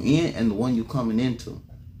 Season when you're in and the one you're coming into.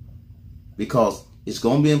 Because it's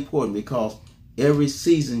going to be important, because every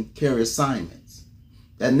season carries assignments.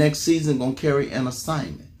 That next season going to carry an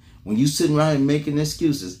assignment. When you sitting around and making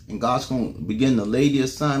excuses, and God's going to begin to lay the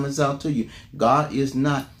assignments out to you, God is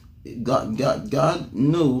not, God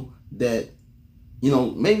knew that, you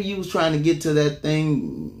know, maybe you was trying to get to that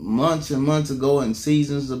thing months and months ago and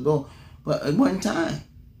seasons ago, but it wasn't time.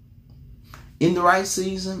 In the right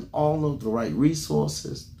season, all of the right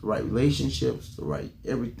resources, the right relationships, the right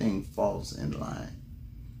everything falls in line.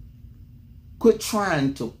 Quit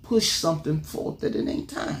trying to push something forth that it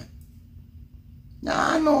ain't time.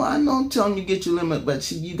 Now, I know I'm telling you get your limit, but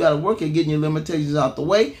see, you got to work at getting your limitations out the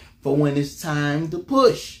way for when it's time to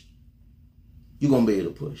push. You're going to be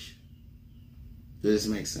able to push. Does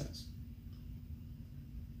this make sense?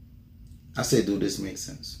 I said, do this make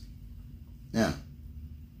sense? Now,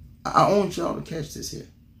 I want y'all to catch this here.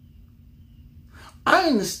 I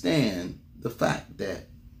understand the fact that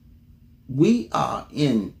we are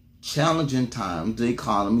in challenging times. The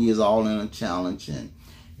economy is all in a challenge and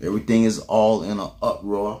everything is all in an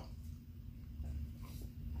uproar.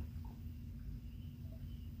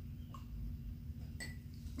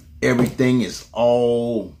 Everything is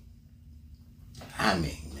all, man,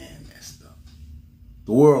 messed up.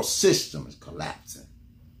 The world system is collapsing.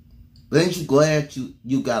 But ain't you glad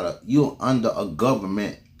you're under a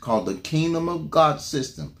government called the Kingdom of God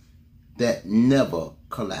system that never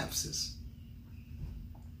collapses.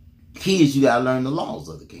 Key is you gotta learn the laws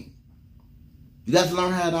of the kingdom. You got to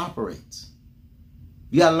learn how it operates.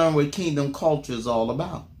 You got to learn what kingdom culture is all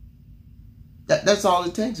about. That's all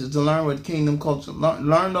it takes, is to learn what kingdom culture,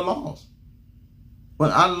 learn the laws. When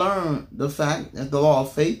I learned the fact that the law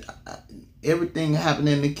of faith, everything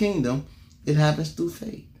happening in the kingdom, it happens through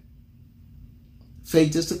faith.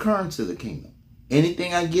 Faith is the currency of the kingdom.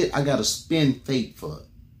 Anything I get, I got to spend faith for it.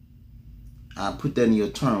 I put that in your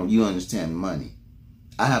term. You understand money.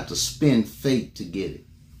 I have to spend faith to get it.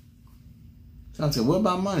 So I said, what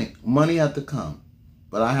about money? Money has to come.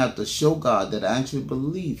 But I have to show God that I actually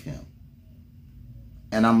believe him.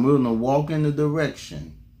 And I'm willing to walk in the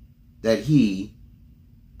direction that he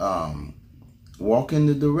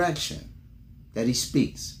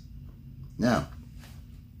speaks. Now,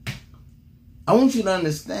 I want you to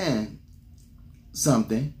understand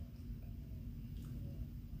something,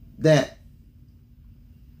 that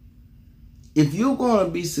if you're going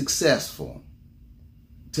to be successful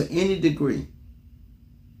to any degree,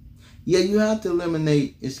 yeah, you have to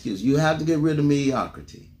eliminate excuses. You have to get rid of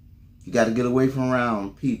mediocrity. You got to get away from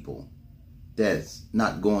around people that's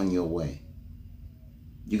not going your way.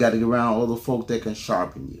 You got to get around other folk that can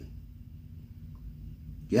sharpen you.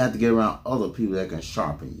 You have to get around other people that can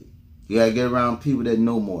sharpen you. You got to get around people that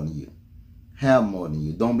know more than you, have more than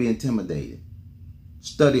you. Don't be intimidated.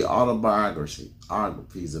 Study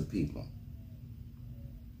autobiographies of people.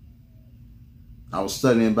 I was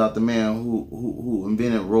studying about the man who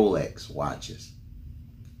invented Rolex watches.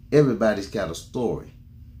 Everybody's got a story.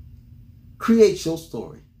 Create your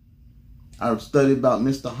story. I studied about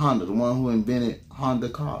Mr. Honda, the one who invented Honda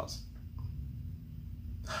cars.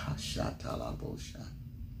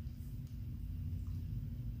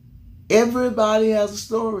 Everybody has a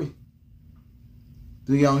story.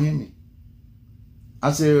 Do y'all hear me?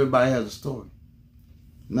 I say everybody has a story.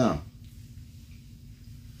 Now,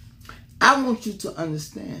 I want you to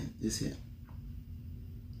understand this here.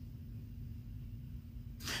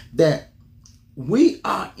 That we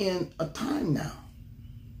are in a time now.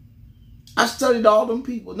 I studied all them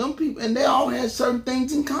people, and they all had certain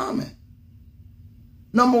things in common.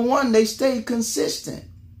 Number one, they stayed consistent.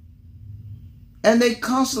 And they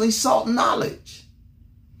constantly sought knowledge.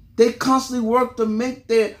 They constantly worked to make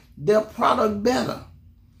their product better.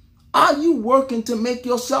 Are you working to make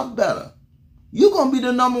yourself better? You're going to be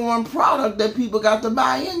the number one product that people got to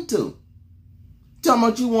buy into. Tell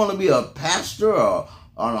me, you want to be a pastor or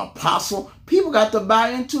an apostle? People got to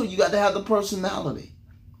buy into it. You got to have the personality.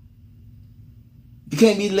 You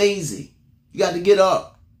can't be lazy. You got to get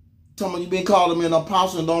up. Tell me, you've been called to be an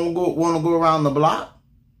apostle and don't want to go around the block.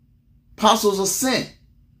 Apostles are sent.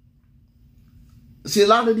 See, a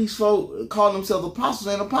lot of these folk call themselves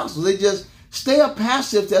apostles and apostles. They just stay a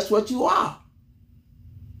pastor if that's what you are.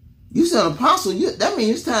 You said an apostle, that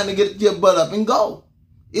means it's time to get your butt up and go.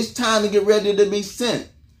 It's time to get ready to be sent.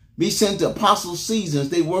 Be sent to apostle seasons.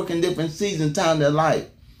 They work in different seasons, time of their life.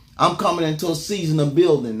 I'm coming into a season of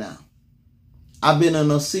building now. I've been in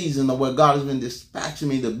a season of where God has been dispatching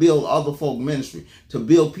me to build other folk ministry, to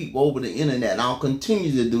build people over the internet. And I'll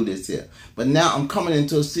continue to do this here. But now I'm coming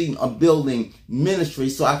into a season of building ministry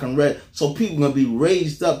so I can so people can be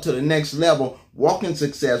raised up to the next level, walk in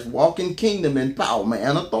success, walk in kingdom empowerment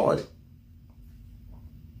and authority.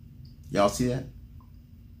 Y'all see that?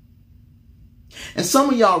 And some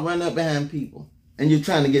of y'all run up behind people and you're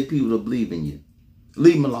trying to get people to believe in you.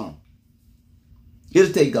 Leave them alone.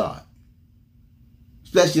 It'll take God.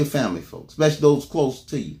 Especially your family folks, especially those close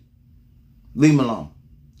to you. Leave them alone.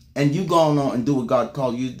 And you go on and do what God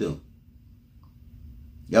called you to do.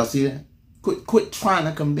 Y'all see that? Quit trying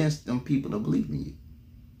to convince them people to believe in you.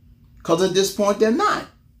 Because at this point, they're not.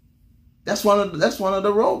 That's one of the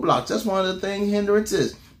roadblocks. That's one of the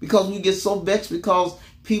hindrances. Because we get so vexed because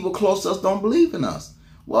people close to us don't believe in us.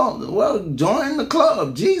 Well, join the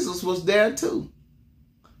club. Jesus was there too.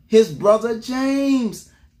 His brother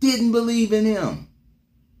James didn't believe in him.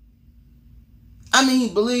 I mean, he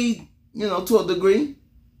believed, to a degree.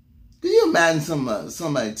 Can you imagine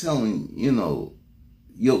somebody telling,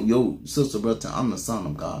 your sister, brother, I'm the son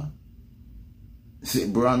of God? Say,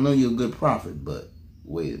 bro, I know you're a good prophet, but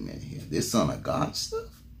wait a minute here. This son of God stuff?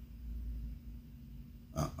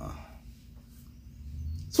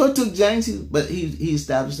 So it took James, but he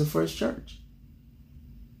established the first church.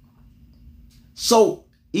 So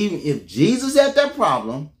even if Jesus had that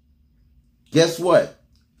problem, guess what?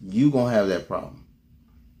 You're going to have that problem.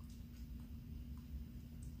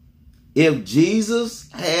 If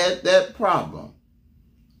Jesus had that problem,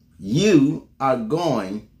 you are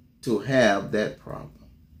going to have that problem.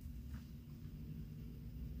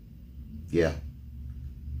 Yeah.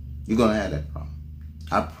 You're going to have that problem.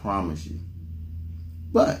 I promise you.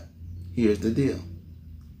 But here's the deal.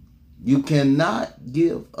 You cannot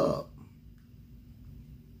give up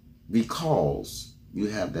because you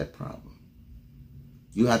have that problem.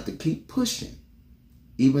 You have to keep pushing,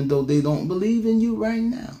 even though they don't believe in you right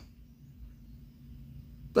now.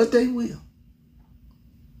 But they will.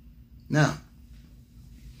 Now,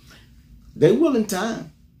 they will in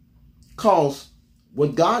time. Because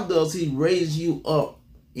what God does, he raises you up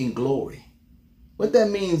in glory. What that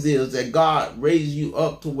means is that God raises you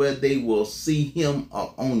up to where they will see him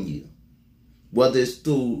up on you. Whether it's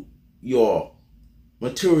through your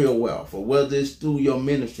material wealth or whether it's through your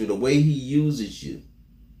ministry, the way he uses you,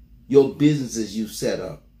 your businesses you set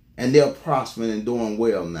up, and they're prospering and doing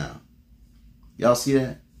well now. Y'all see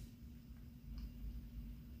that?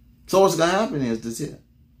 So what's going to happen is this here.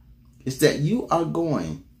 It's that you are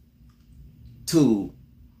going to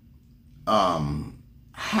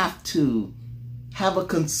have to have a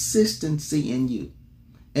consistency in you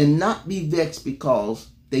and not be vexed because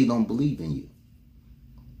they don't believe in you.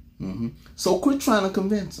 So quit trying to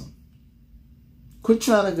convince them. Quit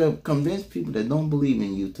trying to convince people that don't believe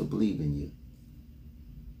in you to believe in you.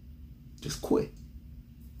 Just quit.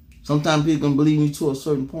 Sometimes people can believe in you to a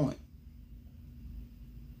certain point.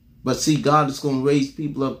 But see, God is going to raise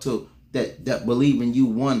people up to that believe in you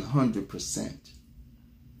 100%.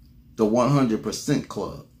 The 100%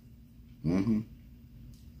 club.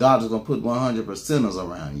 God is going to put 100%ers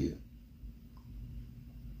around you.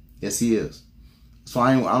 Yes, he is. So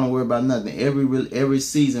I don't worry about nothing. Every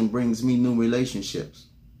season brings me new relationships.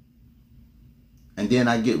 And then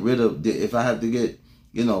I get rid of, if I have to get,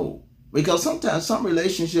 because sometimes some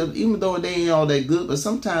relationships, even though they ain't all that good, but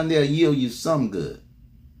sometimes they'll yield you some good.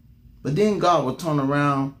 But then God will turn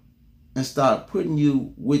around and start putting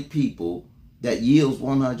you with people that yields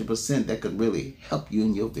 100% that could really help you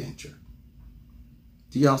in your venture.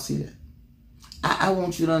 Do y'all see that? I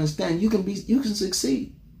want you to understand you can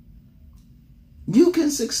succeed. You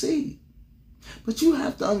can succeed. But you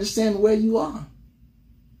have to understand where you are.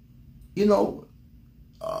 You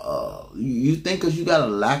think because you got a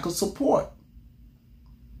lack of support.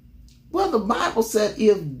 Well, the Bible said,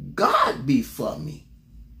 if God be for me,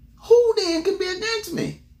 who then can be against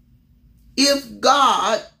me? If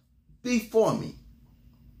God be for me,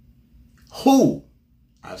 who?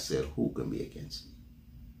 I said, who can be against me?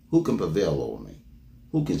 Who can prevail over me?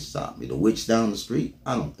 Who can stop me? The witch down the street?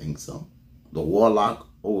 I don't think so. The warlock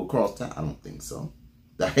over across town? I don't think so.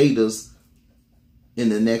 The haters in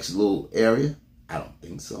the next little area? I don't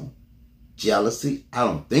think so. Jealousy? I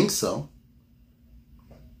don't think so.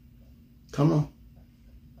 Come on.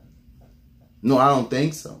 No, I don't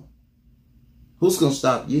think so. Who's going to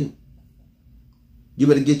stop you? You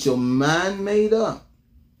better get your mind made up.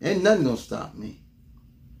 Ain't nothing going to stop me.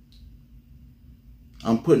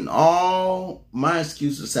 I'm putting all my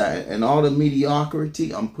excuses aside and all the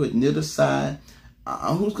mediocrity. I'm putting it aside.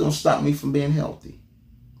 Who's going to stop me from being healthy?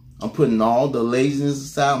 I'm putting all the laziness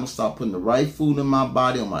aside. I'm going to start putting the right food in my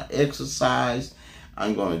body, on my exercise.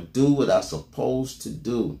 I'm going to do what I'm supposed to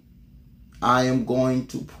do. I am going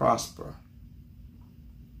to prosper.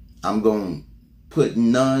 I'm going to put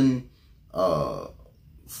none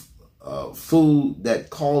food that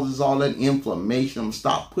causes all that inflammation. I'm going to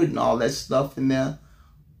stop putting all that stuff in there.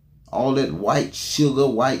 All that white sugar,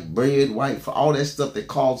 white bread, all that stuff that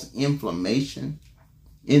causes inflammation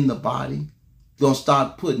in the body. You're going to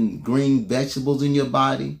start putting green vegetables in your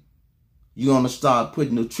body. You're going to start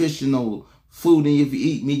putting nutritional food in. If you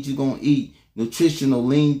eat meat, you're going to eat nutritional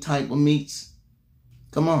lean type of meats.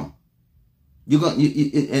 Come on. And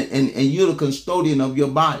you're the custodian of your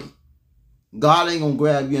body. God ain't going to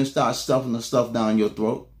grab you and start stuffing the stuff down your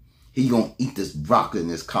throat. He's going to eat this broccoli and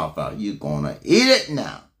this cauliflower. You're going to eat it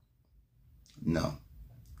now. No,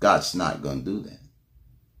 God's not going to do that.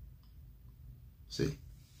 See,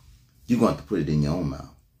 you're going to put it in your own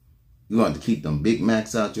mouth. You're going to keep them Big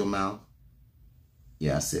Macs out your mouth.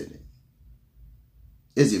 Yeah, I said it.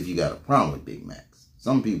 As if you got a problem with Big Macs.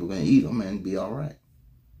 Some people going to eat them and be all right.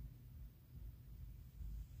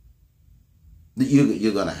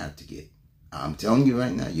 You're going to have to get, I'm telling you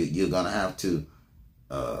right now, you're going to have to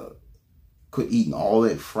quit eating all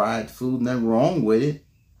that fried food. Nothing wrong with it.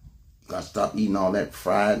 Gotta stop eating all that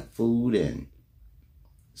fried food and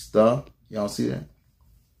stuff. Y'all see that?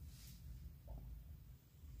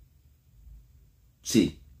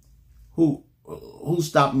 See, who's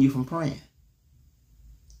stopping you from praying?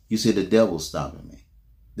 You say the devil's stopping me.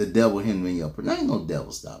 The devil hindering your prayer. There ain't no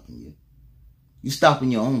devil stopping you. You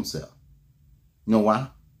stopping your own self. You know why?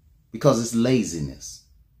 Because it's laziness.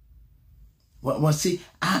 Well, see,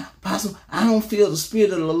 Apostle, I don't feel the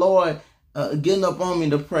Spirit of the Lord getting up on me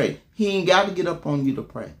to pray. He ain't got to get up on you to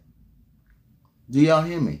pray. Do y'all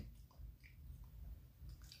hear me?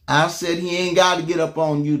 I said he ain't got to get up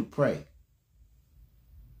on you to pray.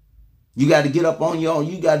 You got to get up on your own.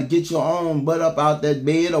 You got to get your own butt up out that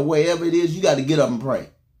bed or wherever it is. You got to get up and pray.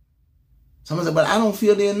 Someone said, but I don't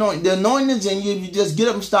feel the anointing. The anointing is in you if you just get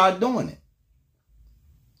up and start doing it.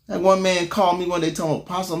 That one man called me when they told me,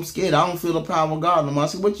 Apostle, I'm scared. I don't feel the power of God no more. I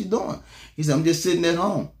said, what you doing? He said, I'm just sitting at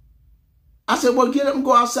home. I said, well, get up and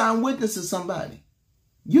go outside and witness to somebody.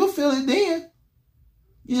 You'll feel it then.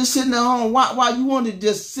 You're just sitting at home. Why you want to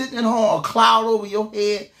just sit at home, a cloud over your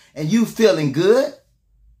head, and you feeling good?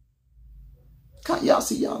 Y'all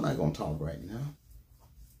see, y'all not going to talk right now.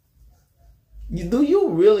 Do you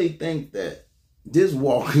really think that this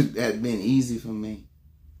walk has been easy for me?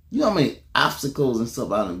 You know how many obstacles and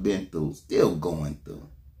stuff I've been through, still going through.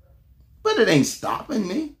 But it ain't stopping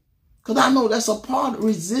me. Because I know that's a part of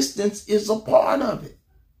resistance is a part of it.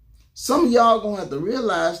 Some of y'all going to have to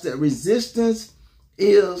realize that resistance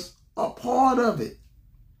is a part of it.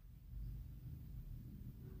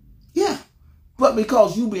 Yeah. But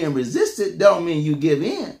because you being resisted, that don't mean you give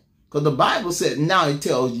in. Because the Bible said now it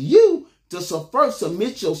tells you to first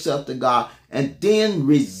submit yourself to God and then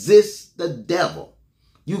resist the devil.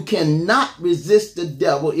 You cannot resist the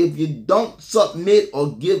devil if you don't submit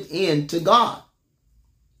or give in to God.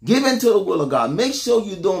 Give in to the will of God. Make sure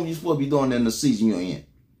you're doing what you're supposed to be doing in the season you're in.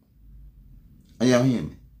 Are y'all hearing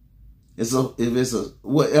me?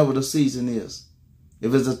 Whatever the season is.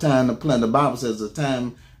 If it's a time to plant, the Bible says it's a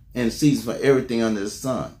time and a season for everything under the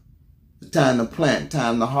sun. The time to plant,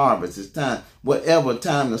 time to harvest, it's time, whatever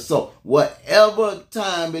time to sow. Whatever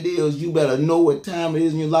time it is, you better know what time it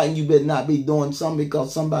is in your life. You better not be doing something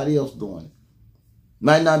because somebody else doing it.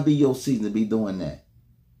 Might not be your season to be doing that.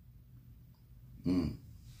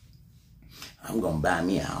 I'm going to buy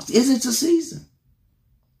me a house. Is it the season?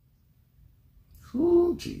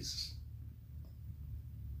 Oh, Jesus.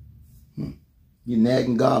 You're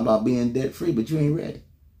nagging God about being debt free, but you ain't ready.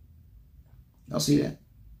 Y'all see that?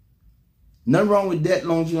 Nothing wrong with debt as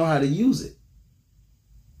long as you know how to use it.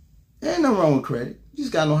 There ain't nothing wrong with credit. You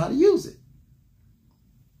just got to know how to use it.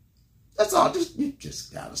 That's all. You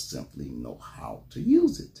just got to simply know how to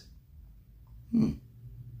use it. You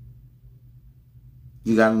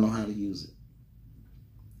got to know how to use it.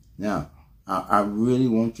 Now, I really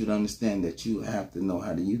want you to understand that you have to know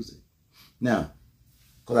how to use it. Now,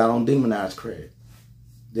 because I don't demonize credit.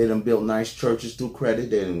 They done built nice churches through credit.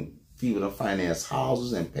 They done people done finance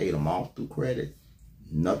houses and paid them off through credit.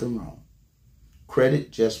 Nothing wrong.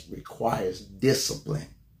 Credit just requires discipline.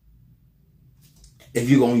 If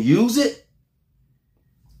you're going to use it,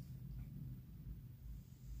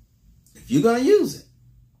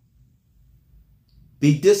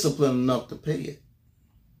 be disciplined enough to pay it.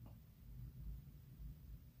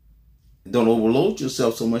 Don't overload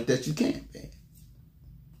yourself so much that you can't pay.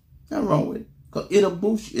 Nothing wrong with it. Because it'll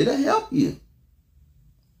boost you. It'll help you.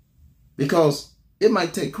 Because it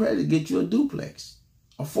might take credit to get you a duplex,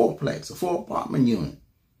 a fourplex, a 4-apartment unit.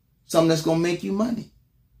 Something that's going to make you money.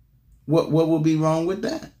 What would be wrong with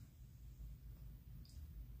that?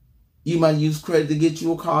 You might use credit to get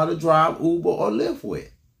you a car to drive, Uber, or live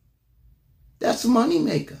with. That's a money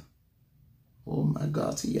maker. Oh my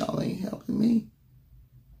God, see, y'all ain't helping me.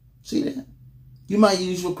 See that? You might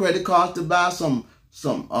use your credit card to buy some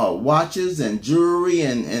watches and jewelry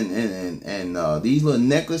and these little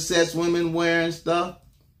necklace sets women wear and stuff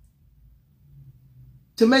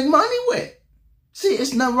to make money with. See,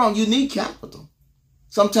 it's not wrong. You need capital.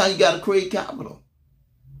 Sometimes you got to create capital.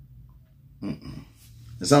 And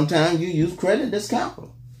sometimes you use credit as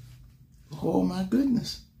capital. Oh my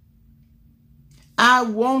goodness. I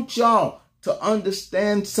want y'all to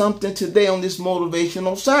understand something today on this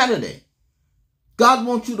Motivational Saturday. God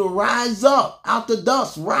wants you to rise up out the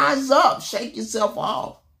dust. Rise up. Shake yourself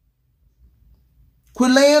off.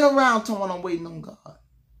 Quit laying around talking, I'm waiting on God.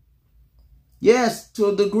 Yes, to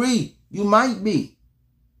a degree, you might be.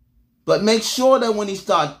 But make sure that when he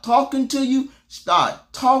starts talking to you,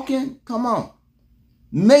 start talking. Come on.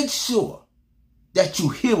 Make sure that you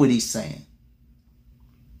hear what he's saying.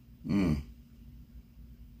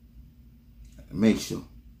 Make sure.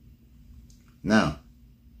 Now,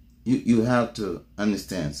 you have to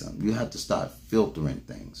understand something. You have to start filtering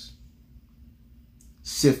things.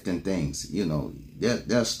 Sifting things. You know,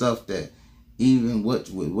 there's stuff that even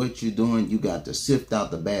with what you're doing, you got to sift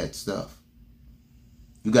out the bad stuff.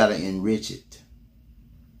 You got to enrich it.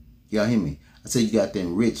 Y'all hear me? I said you got to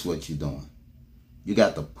enrich what you're doing. You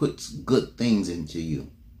got to put good things into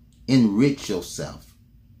you. Enrich yourself.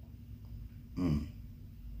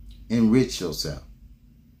 Enrich yourself.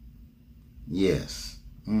 Yes.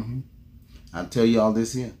 I'll tell you all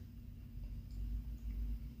this here.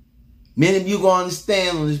 Many of you going to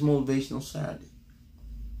understand on this Motivational Saturday.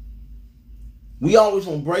 We always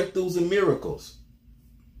want breakthroughs and miracles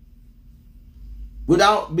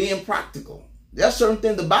without being practical. There's certain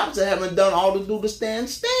things the Bible says haven't done all to do to stand.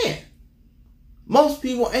 Most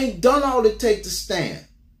people ain't done all it takes to stand.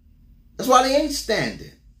 That's why they ain't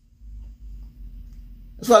standing.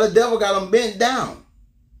 That's why the devil got them bent down.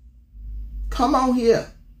 Come on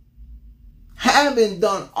here. Having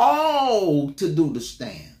done all to do to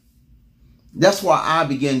stand. That's why I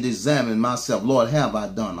began to examine myself. Lord, have I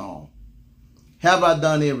done all? Have I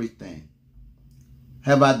done everything?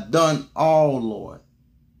 Have I done all, Lord?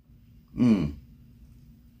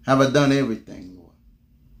 Have I done everything,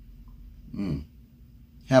 Lord?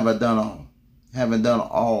 Have I done all? Haven't done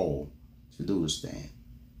all to do to stand.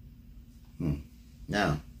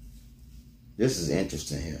 Now, this is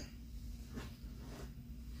interesting here.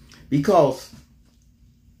 Because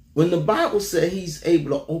when the Bible said he's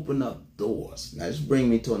able to open up doors. Now, this brings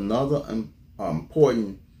me to another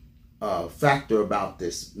important factor about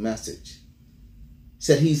this message. It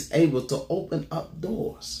said he's able to open up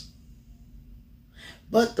doors.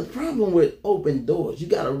 But the problem with open doors, you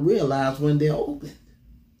got to realize when they're opened.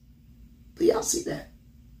 Do y'all see that?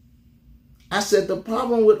 I said the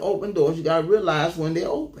problem with open doors, you got to realize when they're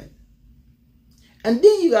open. And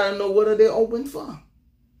then you got to know what are they open for.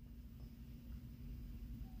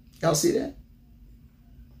 Y'all see that?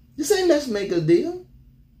 This ain't let's make a deal.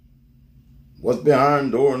 What's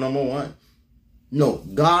behind door number one? No,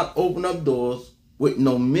 God opened up doors with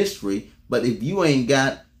no mystery. But if you ain't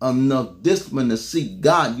got enough discipline to seek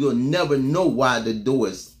God, you'll never know why the door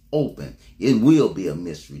is open. It will be a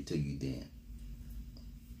mystery to you then.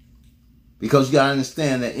 Because you got to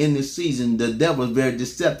understand that in this season, the devil is very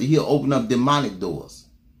deceptive. He'll open up demonic doors.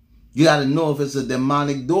 You got to know if it's a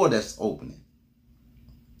demonic door that's opening.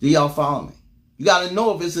 Do y'all follow me? You got to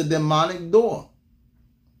know if it's a demonic door.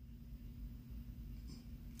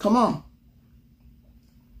 Come on.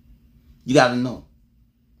 You got to know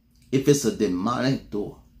if it's a demonic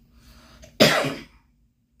door.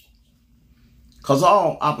 Because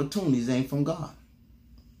all opportunities ain't from God.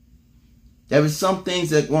 There is some things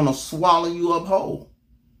that want to swallow you up whole.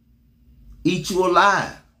 Eat you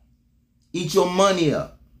alive. Eat your money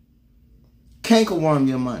up. Cankerworm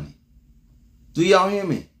your money. Do y'all hear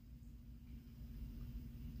me?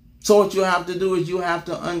 So what you have to do is you have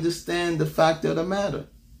to understand the fact of the matter.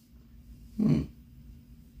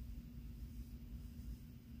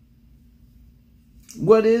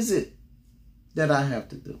 What is it that I have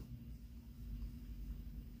to do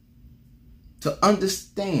to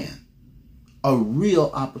understand a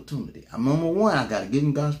real opportunity? Number one, I got to get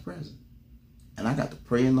in God's presence. And I got to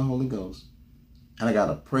pray in the Holy Ghost. And I got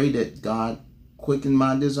to pray that God quicken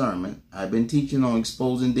my discernment. I've been teaching on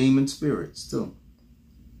exposing demon spirits too.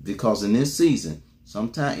 Because in this season,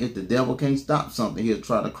 sometimes if the devil can't stop something, he'll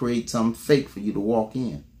try to create something fake for you to walk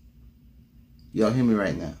in. Y'all hear me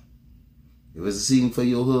right now? If it's a season for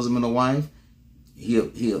your husband or wife,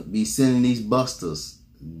 he'll be sending these busters,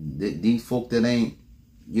 these folk that ain't,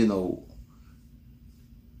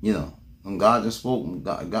 when God just spoke,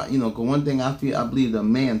 God, because one thing I believe that a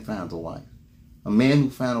man finds a wife. A man who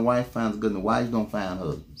finds a wife finds good, and the wives don't find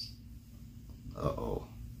husbands. Uh-oh.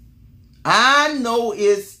 I know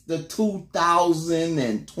it's the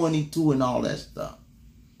 2022 and all that stuff.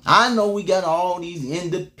 I know we got all these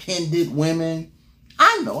independent women.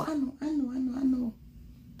 I know.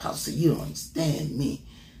 Pastor, you don't understand me.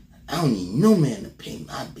 I don't need no man to pay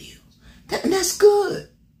my bills. That's good.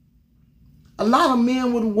 A lot of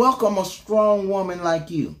men would welcome a strong woman like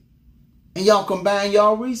you. And y'all combine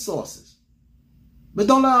y'all resources. But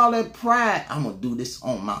don't let all that pride, I'm going to do this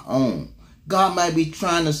on my own. God might be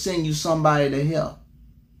trying to send you somebody to help.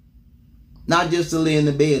 Not just to lay in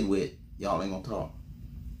the bed with. Y'all ain't going to talk.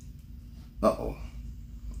 Uh-oh.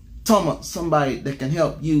 Talking about somebody that can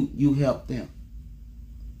help you, you help them.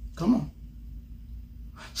 Come on.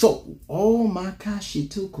 So, oh my gosh,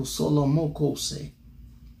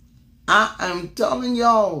 I am telling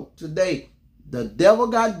y'all today, the devil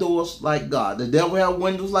got doors like God. The devil have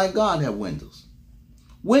windows like God have windows.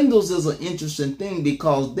 Windows is an interesting thing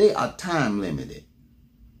because they are time limited.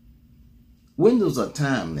 Windows are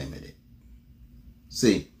time limited.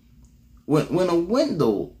 See, when a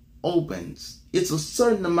window opens, it's a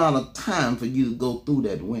certain amount of time for you to go through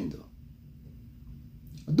that window.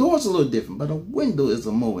 A door is a little different, but a window is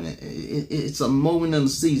a moment. It's a moment in the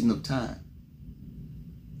season of time.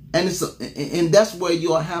 And that's where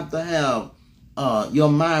you'll have to have your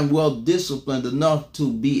mind well disciplined enough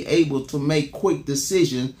to be able to make quick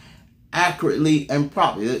decisions accurately and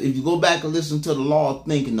properly. If you go back and listen to the law of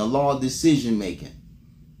thinking, the law of decision making,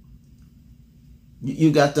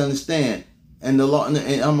 you got to understand. And the law, and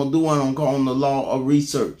I'm gonna do one I'm calling the law of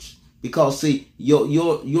research, because see,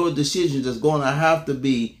 your decisions is going to have to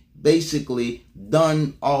be basically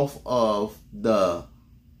done off of the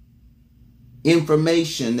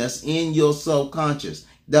information that's in your subconscious.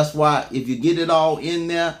 That's why if you get it all in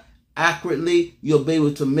there accurately, you'll be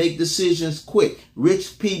able to make decisions quick.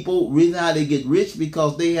 Rich people, reason how they get rich,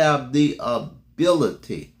 because they have the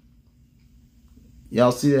ability.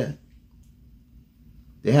 Y'all see that?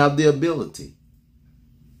 They have the ability.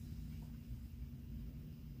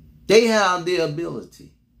 They have the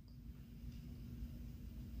ability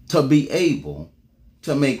to be able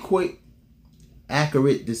to make quick,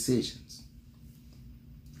 accurate decisions.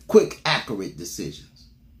 Quick, accurate decisions.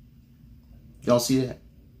 Y'all see that?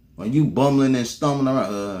 When you bumbling and stumbling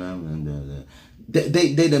around,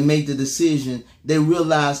 they done made the decision. They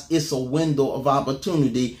realized it's a window of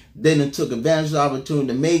opportunity. They done took advantage of the opportunity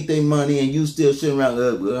to make their money, and you still sitting around.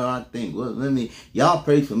 Let me, y'all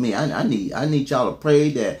pray for me. I need y'all to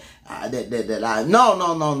pray that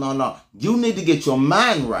no. You need to get your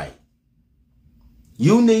mind right.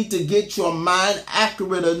 You need to get your mind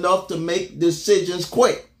accurate enough to make decisions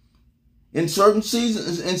quick. In certain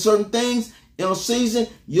seasons, in certain things, in a season,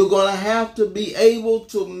 you're going to have to be able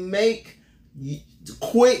to make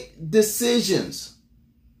quick decisions.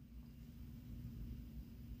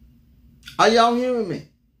 Are y'all hearing me?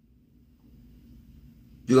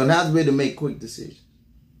 You're going to have to be able to make quick decisions.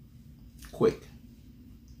 Quick.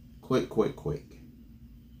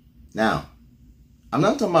 Now, I'm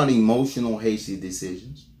not talking about emotional, hasty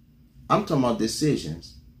decisions. I'm talking about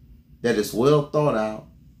decisions that is well thought out,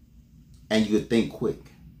 and you think quick,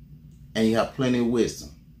 and you have plenty of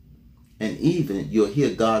wisdom, and even you'll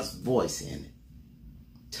hear God's voice in it,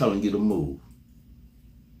 telling you to move.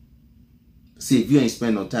 See, if you ain't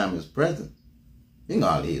spend no time in His presence, you ain't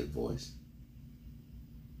gonna hear His voice.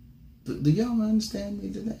 Do y'all understand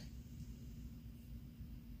me today?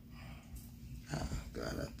 Oh,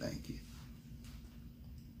 God, I thank you.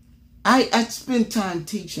 I spend time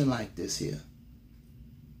teaching like this here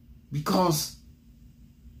because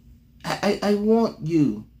I want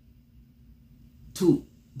you to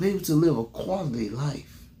be able to live a quality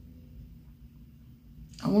life.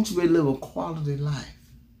 I want you to be able to live a quality life.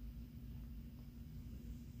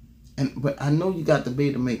 But I know you got to be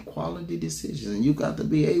able to make quality decisions, and you got to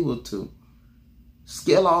be able to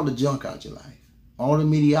scale all the junk out your life. All the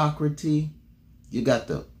mediocrity. You got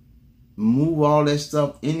to move all that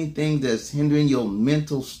stuff, anything that's hindering your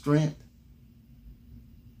mental strength,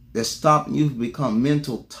 that's stopping you to become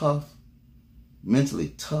mentally tough.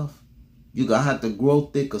 You're going to have to grow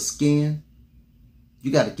thicker skin.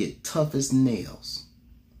 You got to get tough as nails.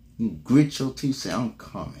 You grit your teeth, say, I'm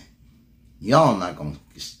coming. Y'all not going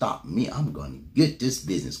to stop me. I'm going to get this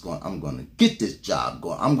business going. I'm going to get this job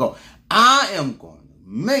going. I am going to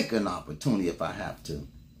make an opportunity if I have to.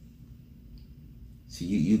 See,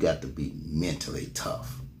 you got to be mentally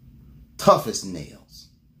tough. Tough as nails.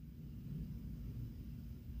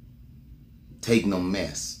 Take no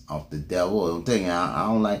mess off the devil.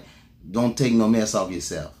 Don't take no mess off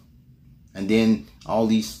yourself. And then all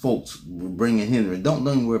these folks bringing hindrance. Don't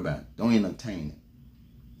even worry about it. Don't entertain it.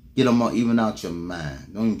 Get them all, even out your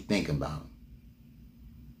mind. Don't even think about them.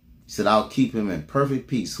 He said, I'll keep him in perfect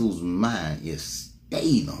peace whose mind is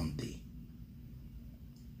stayed on thee.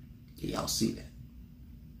 Y'all see that?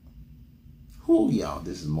 Who y'all?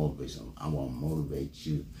 This is motivation. I want to motivate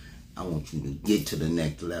you. I want you to get to the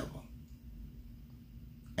next level.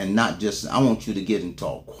 And not just, I want you to get into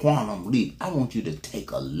a quantum leap. I want you to take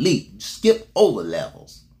a leap. Skip over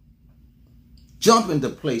levels. Jump into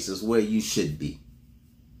places where you should be.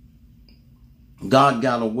 God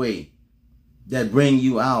got a way that bring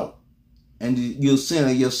you out. And you'll sin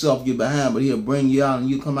of yourself, you're behind, but he'll bring you out and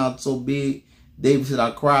you come out so big. David said, I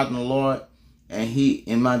cried in the Lord, and he,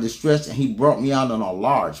 in my distress, and he brought me out in a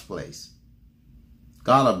large place.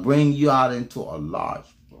 God will bring you out into a large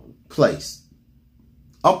place.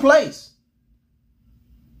 A place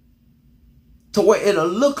to where it'll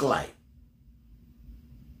look like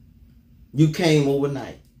you came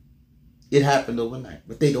overnight. It happened overnight.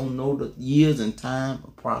 But they don't know the years and time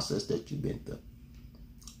or process that you've been through.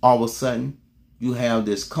 All of a sudden, you have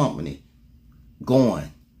this company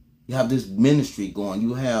going. You have this ministry going.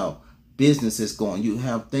 You have businesses going. You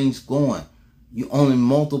have things going. You own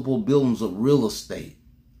multiple buildings of real estate.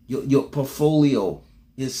 Your portfolio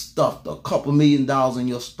is stuffed. $2 million in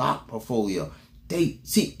your stock portfolio. They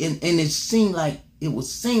see, and it seemed like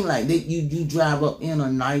that you drive up in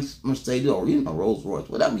a nice Mercedes or even a Rolls Royce,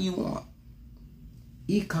 whatever you want.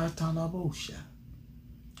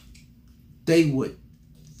 They would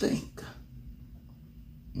think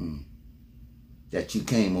that you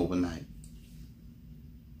came overnight,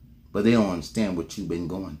 but they don't understand what you've been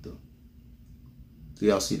going through. Do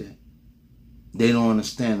y'all see that? They don't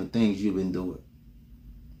understand the things you've been doing.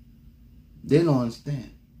 They don't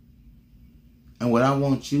understand. And what I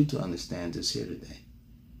want you to understand is here today.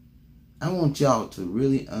 I want y'all to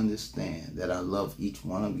really understand that I love each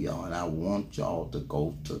one of y'all, and I want y'all to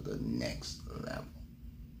go to the next level,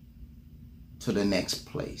 to the next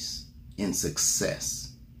place in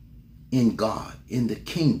success, in God, in the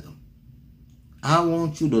kingdom. I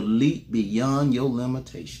want you to leap beyond your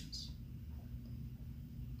limitations.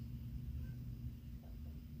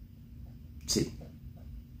 See,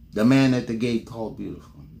 the man at the gate called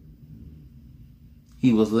Beautiful,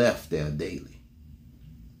 he was left there daily.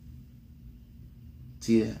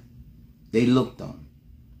 See that? They looked on him.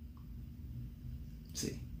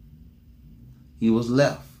 See, he was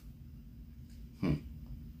left.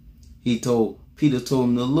 Peter told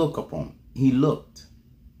him to look upon him. He looked.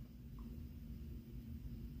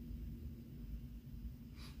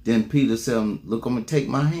 Then Peter said, look, I'm going to take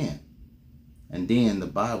my hand. And then the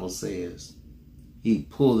Bible says he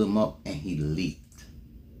pulled him up and he leaped.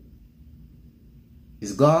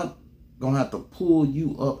 Is God going to have to pull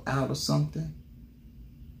you up out of something?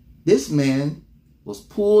 This man was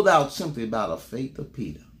pulled out simply by the faith of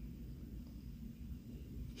Peter.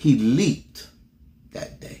 He leaped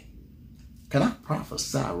that day. Can I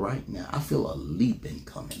prophesy right now? I feel a leaping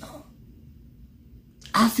coming on.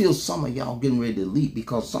 I feel some of y'all getting ready to leap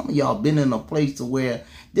because some of y'all been in a place to where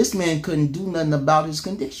this man couldn't do nothing about his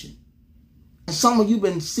condition. And some of you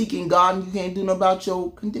been seeking God and you can't do nothing about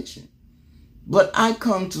your condition. But I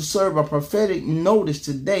come to serve a prophetic notice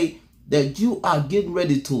today that you are getting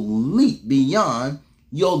ready to leap beyond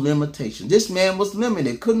your limitation. This man was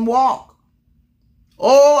limited, couldn't walk.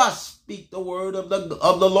 Oh, I speak the word of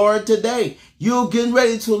the Lord today. You're getting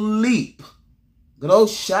ready to leap. You're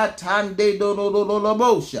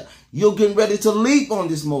getting ready to leap on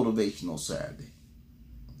this motivational Saturday.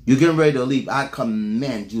 You're getting ready to leap. I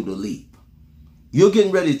command you to leap. You're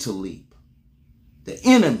getting ready to leap. The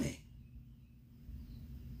enemy,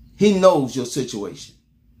 he knows your situation.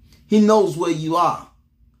 He knows where you are.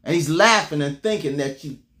 And he's laughing and thinking that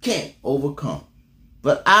you can't overcome.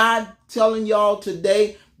 But I'm telling y'all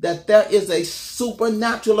today that there is a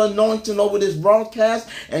supernatural anointing over this broadcast,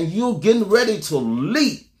 and you're getting ready to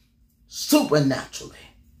leap supernaturally.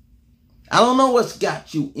 I don't know what's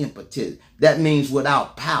got you impotent. That means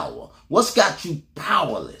without power. What's got you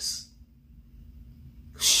powerless?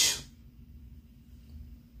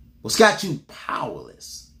 What's got you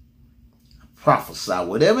powerless? I prophesy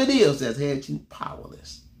whatever it is that's had you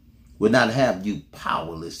powerless will not have you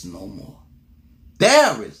powerless no more.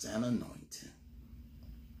 There is an anointing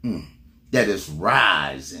that is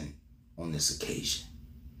rising on this occasion.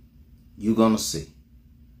 You're going to see.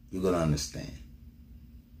 You're going to understand.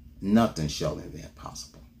 Nothing shall be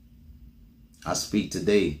impossible. I speak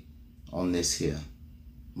today on this here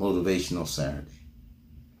Motivational Saturday.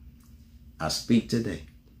 I speak today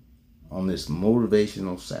on this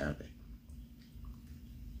Motivational Saturday.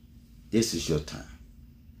 This is your time.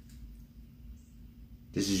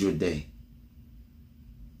 This is your day.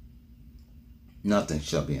 Nothing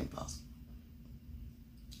shall be impossible.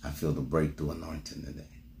 I feel the breakthrough anointing today.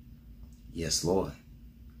 Yes, Lord.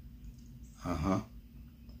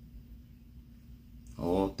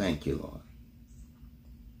 Oh, thank you, Lord.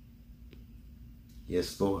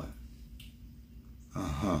 Yes, Lord.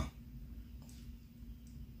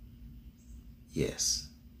 Yes.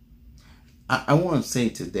 I want to say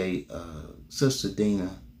today, Sister Dina,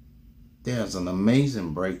 there's an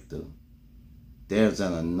amazing breakthrough. There's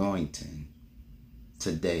an anointing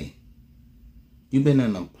today. You've been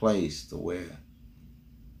in a place to where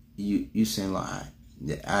you saying, like,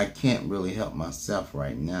 I can't really help myself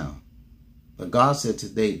right now. But God said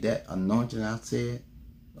today, that anointing I said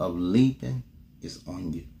of leaping is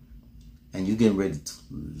on you. And you're getting ready to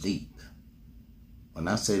leap. When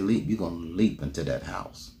I say leap, you're going to leap into that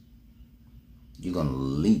house. You're going to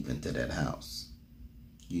leap into that house.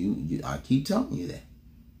 I keep telling you that.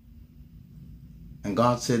 And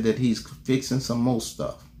God said that he's fixing some more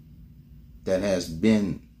stuff that has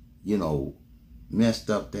been, messed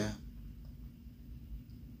up there.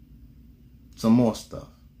 Some more stuff.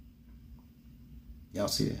 Y'all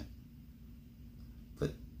see that?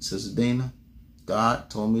 But Sister Dana, God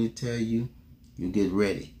told me to tell you, you get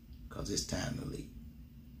ready because it's time to leave.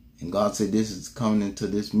 And God said this is coming into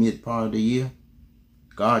this mid part of the year.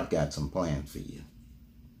 God got some plans for you.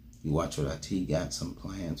 You watch what I tell you, He got some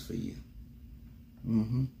plans for you.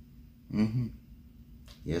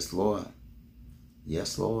 Yes, Lord.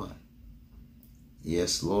 Yes, Lord.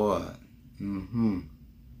 Yes, Lord.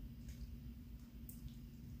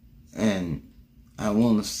 And I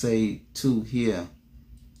want to say too here,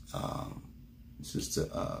 Sister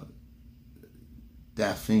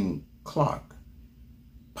Daphne Clark,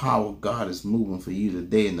 power of God is moving for you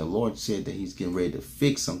today, and the Lord said that He's getting ready to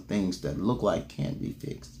fix some things that look like can't be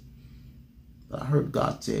fixed. But I heard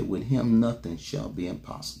God say, with Him nothing shall be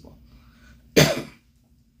impossible.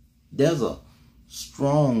 There's a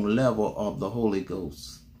strong level of the Holy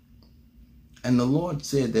Ghost. And the Lord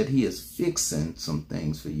said that He is fixing some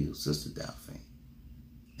things for you, Sister Daphne.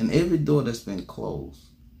 And every door that's been closed,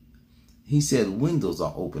 He said windows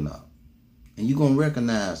are open up. And you're going to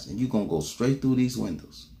recognize and you're going to go straight through these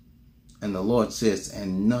windows. And the Lord says,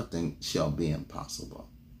 and nothing shall be impossible.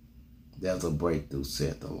 There's a breakthrough,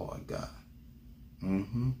 said the Lord God.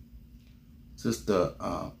 Sister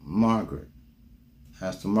Margaret,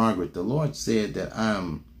 Pastor Margaret, the Lord said that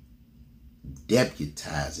I'm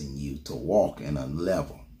deputizing you to walk in a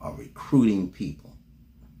level of recruiting people.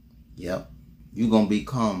 Yep. You're going to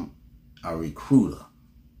become a recruiter,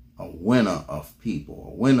 a winner of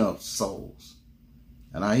people, a winner of souls.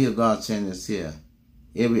 And I hear God saying this here.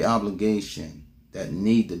 Every obligation that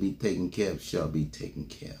need to be taken care of shall be taken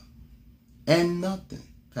care of. And nothing,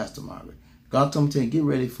 Pastor Margaret. God told me to get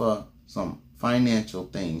ready for some financial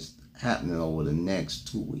things happening over the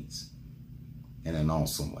next 2 weeks in an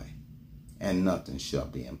awesome way. And nothing shall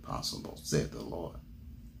be impossible, said the Lord.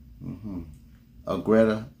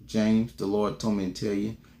 Greta James, the Lord told me to tell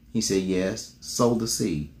you. He said, yes, sow the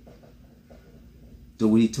seed. Do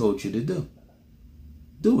what He told you to do.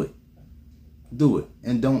 Do it. Do it.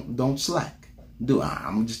 And don't slack. Do it.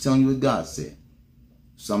 I'm just telling you what God said.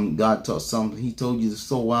 God taught something He told you to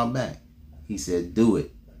sow a while back. He said, do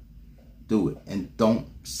it. Do it. And don't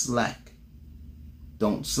slack.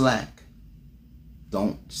 Don't slack.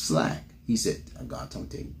 Don't slack. He said, God told me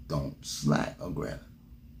to tell you, don't slack, Greta.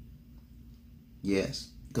 Yes.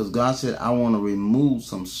 Because God said, I want to remove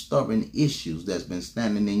some stubborn issues that's been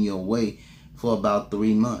standing in your way for about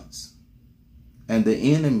 3 months. And the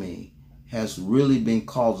enemy has really been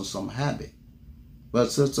causing some havoc.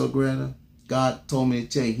 But Sister Greta, God told me to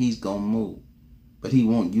tell you He's going to move. But He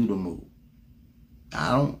wants you to move.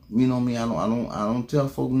 I don't, you know me, I don't tell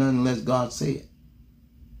folk nothing unless God say it.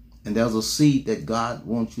 And there's a seed that God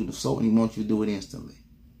wants you to sow, and He wants you to do it instantly.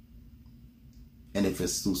 And if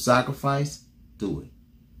it's through sacrifice, do it.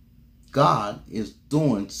 God is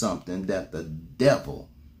doing something that the devil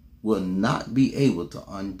will not be able to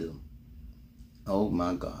undo. Oh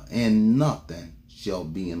my God. And nothing shall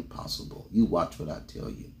be impossible. You watch what I tell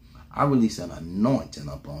you. I release an anointing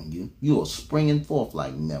upon you. You are springing forth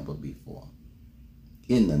like never before.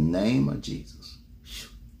 In the name of Jesus.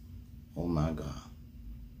 Oh my God.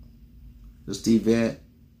 Sister Yvette,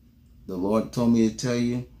 the Lord told me to tell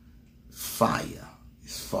you, fire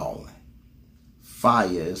is falling. Fire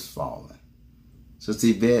is falling. Sister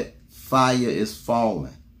Yvette, fire is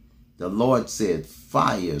falling. The Lord said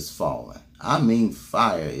fire is falling. I mean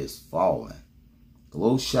fire is falling.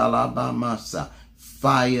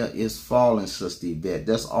 Fire is falling, Sister Yvette.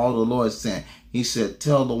 That's all the Lord is saying. He said,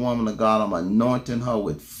 tell the woman of God, I'm anointing her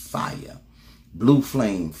with fire. Blue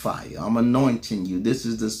flame fire. I'm anointing you. This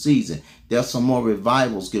is the season. There's some more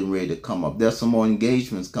revivals getting ready to come up. There's some more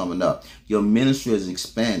engagements coming up. Your ministry is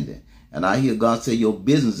expanding. And I hear God say your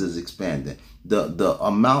business is expanding. The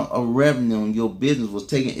amount of revenue in your business was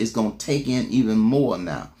taking, it's going to take in even more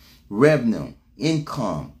now. Revenue,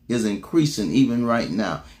 income is increasing even right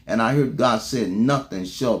now. And I heard God said nothing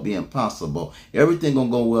shall be impossible. Everything going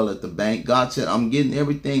to go well at the bank. God said, I'm getting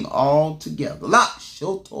everything all together.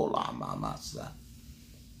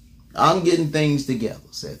 I'm getting things together,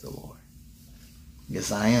 said the Lord.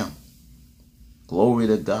 Yes, I am. Glory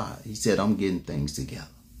to God. He said, I'm getting things together.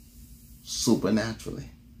 Supernaturally.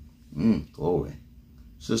 Glory.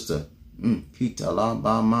 Sister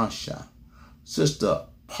Sister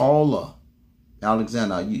Paula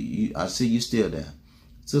Alexander, I see you still there.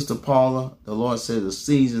 Sister Paula, the Lord said the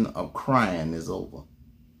season of crying is over.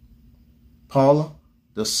 Paula,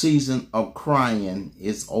 the season of crying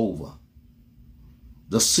is over.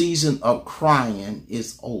 The season of crying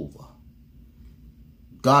is over.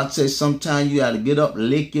 God says sometimes you got to get up,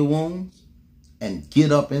 lick your wounds, and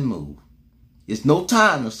get up and move. It's no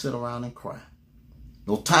time to sit around and cry.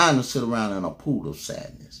 No time to sit around in a pool of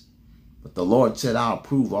sadness. But the Lord said, I'll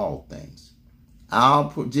prove all things.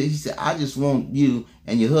 He said, I just want you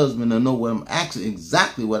and your husband to know what I'm actually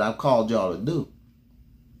exactly what I've called y'all to do.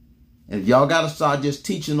 And if y'all got to start just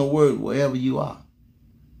teaching the word wherever you are.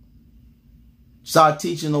 Start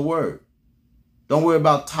teaching the word. Don't worry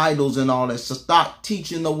about titles and all that. So start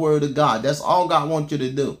teaching the word of God. That's all God wants you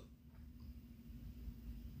to do.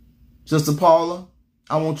 Sister Paula,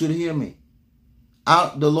 I want you to hear me.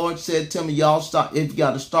 The Lord said, tell me, y'all start, if you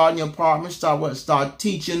got to start in your apartment, start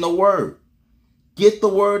teaching the word. Get the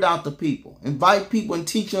word out to people. Invite people and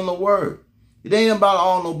teach them the word. It ain't about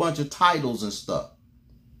all no bunch of titles and stuff.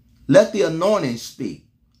 Let the anointing speak.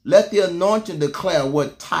 Let the anointing declare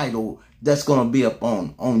what title that's going to be up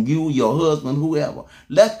on you, your husband, whoever.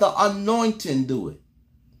 Let the anointing do it.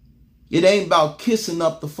 It ain't about kissing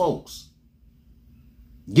up the folks.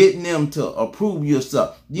 Getting them to approve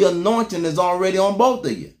yourself. The anointing is already on both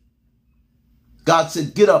of you. God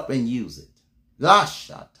said, get up and use it.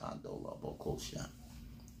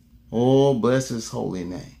 Oh, bless his holy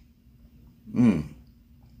name.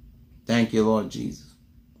 Thank you, Lord Jesus.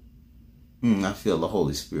 I feel the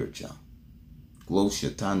Holy Spirit, y'all. Boy,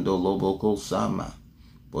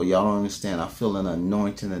 y'all don't understand. I feel an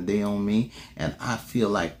anointing today on me. And I feel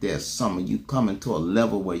like there's some of you coming to a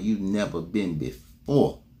level where you've never been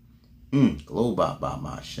before. Glory by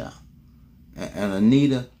my shot. And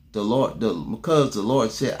Anita, because the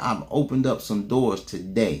Lord said, I've opened up some doors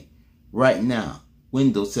today. Right now,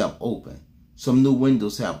 windows have opened. Some new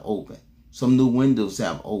windows have opened. Some new windows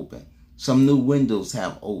have opened. Some new windows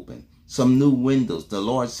have opened. Some new windows. The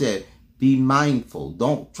Lord said, be mindful.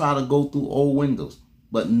 Don't try to go through old windows.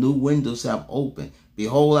 But new windows have opened.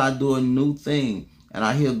 Behold, I do a new thing. And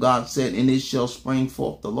I hear God said, and it shall spring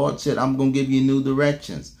forth. The Lord said, I'm going to give you new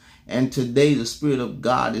directions. And today the Spirit of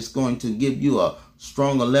God is going to give you a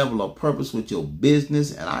stronger level of purpose with your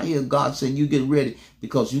business. And I hear God saying, you get ready,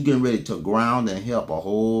 because you're getting ready to ground and help a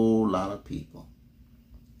whole lot of people.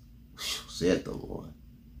 Said the Lord.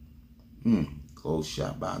 Close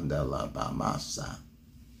shop by my side.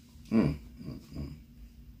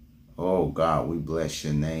 Oh God, we bless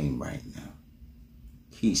your name right now.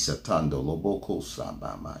 Kisatando loboko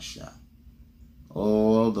sabamasha.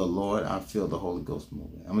 Oh, the Lord, I feel the Holy Ghost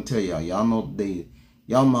moving. I'm gonna tell y'all know today,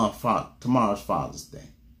 y'all know tomorrow's Father's Day.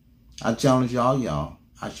 I challenge y'all.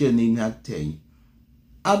 I shouldn't even have to tell you.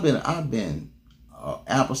 I've been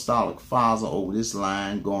apostolic father over this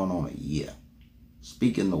line going on a year,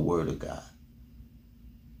 speaking the word of God.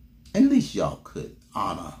 At least y'all could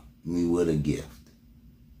honor me with a gift.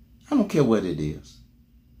 I don't care what it is.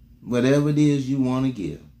 Whatever it is you want to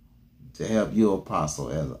give to help your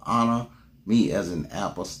apostle as honor me as an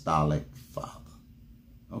apostolic father.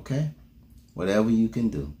 Okay? Whatever you can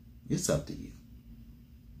do, it's up to you.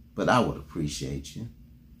 But I would appreciate you.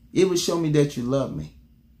 It would show me that you love me.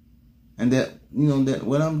 And that, that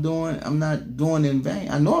what I'm doing, I'm not doing in vain.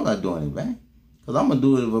 I know I'm not doing in vain. Because I'm going to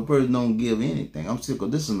do it if a person don't give anything. I'm sick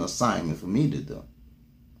of this is an assignment for me to do.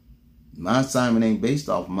 My assignment ain't based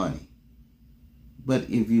off money. But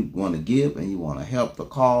if you want to give and you want to help the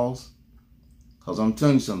cause, because I'm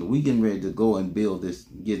telling you something, we getting ready to go and build this,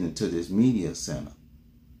 get into this media center.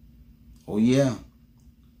 Oh yeah,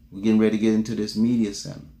 we're getting ready to get into this media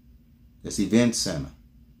center, this event center.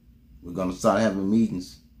 We're going to start having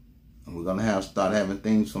meetings, and we're going to start having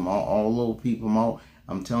things from all over people.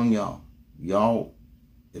 I'm telling y'all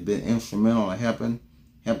have been instrumental in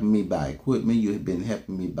helping me by equipment. You have been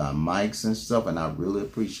helping me by mics and stuff, and I really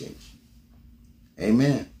appreciate you.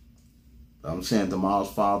 Amen. I'm saying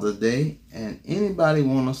tomorrow's Father's Day, and anybody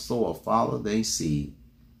want to sow a Father's Day seed,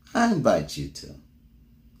 I invite you to.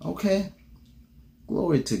 Okay?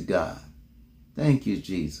 Glory to God. Thank you,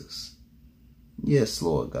 Jesus. Yes,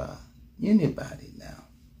 Lord God. Anybody now.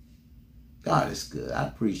 God is good. I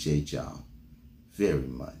appreciate y'all very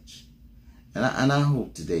much. And I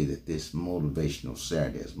hope today that this motivational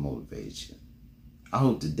Saturday has motivated you. I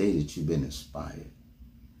hope today that you've been inspired.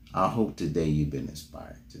 I hope today you've been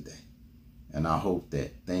inspired today. And I hope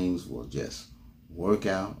that things will just work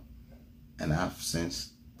out. And I've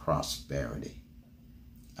sensed prosperity.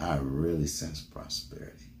 I really sense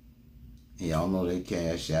prosperity. And y'all know that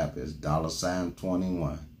Cash App is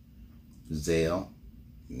 $21. Zelle.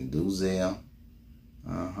 You can do Zelle.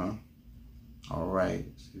 All right.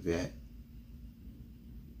 Yvette.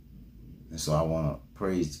 And so I want to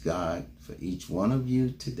praise God for each one of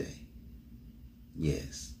you today.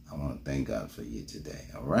 Yes, I want to thank God for you today.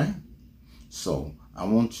 All right? So I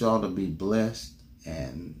want y'all to be blessed.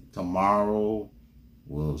 And tomorrow,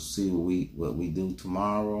 we'll see what we do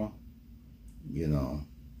tomorrow. You know.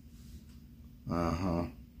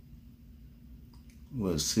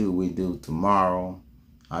 We'll see what we do tomorrow.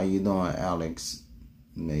 How you doing, Alex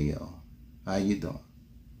Mayo? How you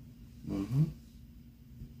doing?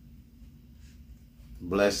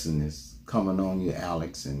 Blessing is coming on you,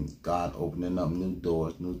 Alex, and God opening up new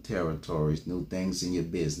doors, new territories, new things in your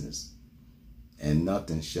business. And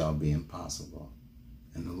nothing shall be impossible.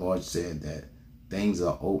 And the Lord said that things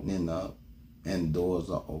are opening up and doors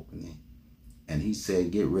are opening. And he said,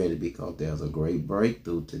 get ready because there's a great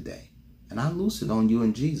breakthrough today. And I loose it on you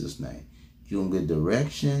in Jesus' name. You'll get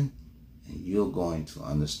direction and you're going to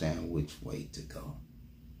understand which way to go.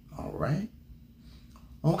 All right?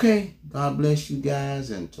 Okay, God bless you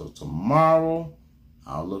guys. Until tomorrow,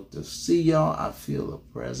 I'll look to see y'all. I feel the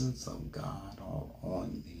presence of God all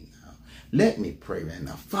on me now. Let me pray right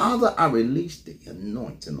now. Father, I release the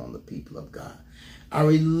anointing on the people of God. I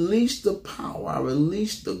release the power. I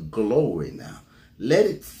release the glory now. Let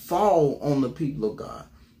it fall on the people of God.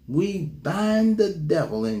 We bind the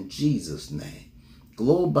devil in Jesus' name.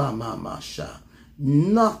 Globa mamasha.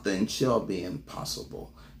 Nothing shall be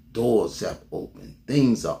impossible. Doors have opened.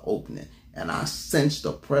 Things are opening. And I sense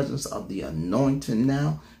the presence of the anointing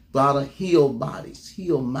now. Father, heal bodies,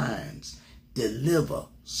 heal minds, deliver,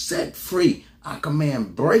 set free. I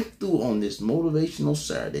command breakthrough on this motivational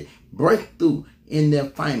Saturday. Breakthrough in their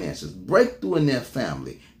finances. Breakthrough in their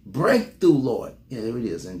family. Breakthrough, Lord. Yeah, there it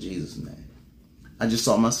is in Jesus' name. I just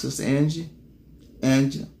saw my sister Angie,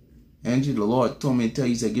 the Lord told me to tell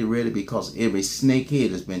you, he said, get ready because every snake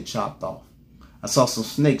head has been chopped off. I saw some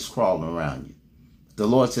snakes crawling around you. The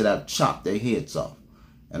Lord said, I've chopped their heads off.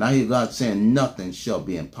 And I hear God saying, nothing shall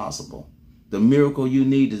be impossible. The miracle you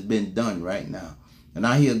need has been done right now. And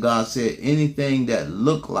I hear God say, anything that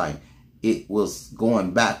looked like it was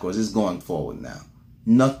going backwards is going forward now.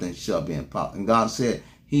 Nothing shall be impossible. And God said,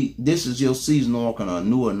 this is your season of walking on a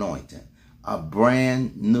new anointing. A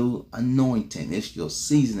brand new anointing. It's your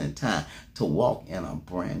season and time to walk in a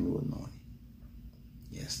brand new anointing.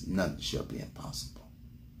 Yes, nothing shall be impossible.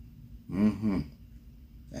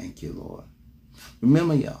 Thank you, Lord.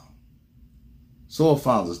 Remember, y'all, sow a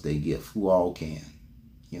Father's Day gift, who all can.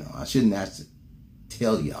 You know, I shouldn't have to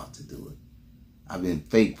tell y'all to do it. I've been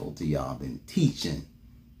faithful to y'all. I've been teaching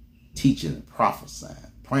and prophesying,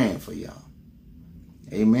 praying for y'all.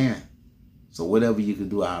 Amen. So whatever you can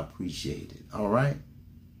do, I appreciate it. All right?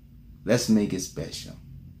 Let's make it special.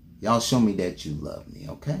 Y'all show me that you love me,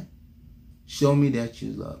 okay? Show me that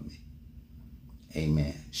you love me.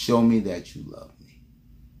 Amen. Show me that you love me.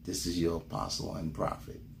 This is your apostle and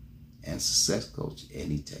prophet and success coach,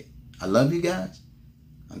 Tate. I love you guys.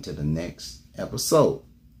 Until the next episode.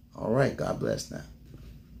 All right. God bless now.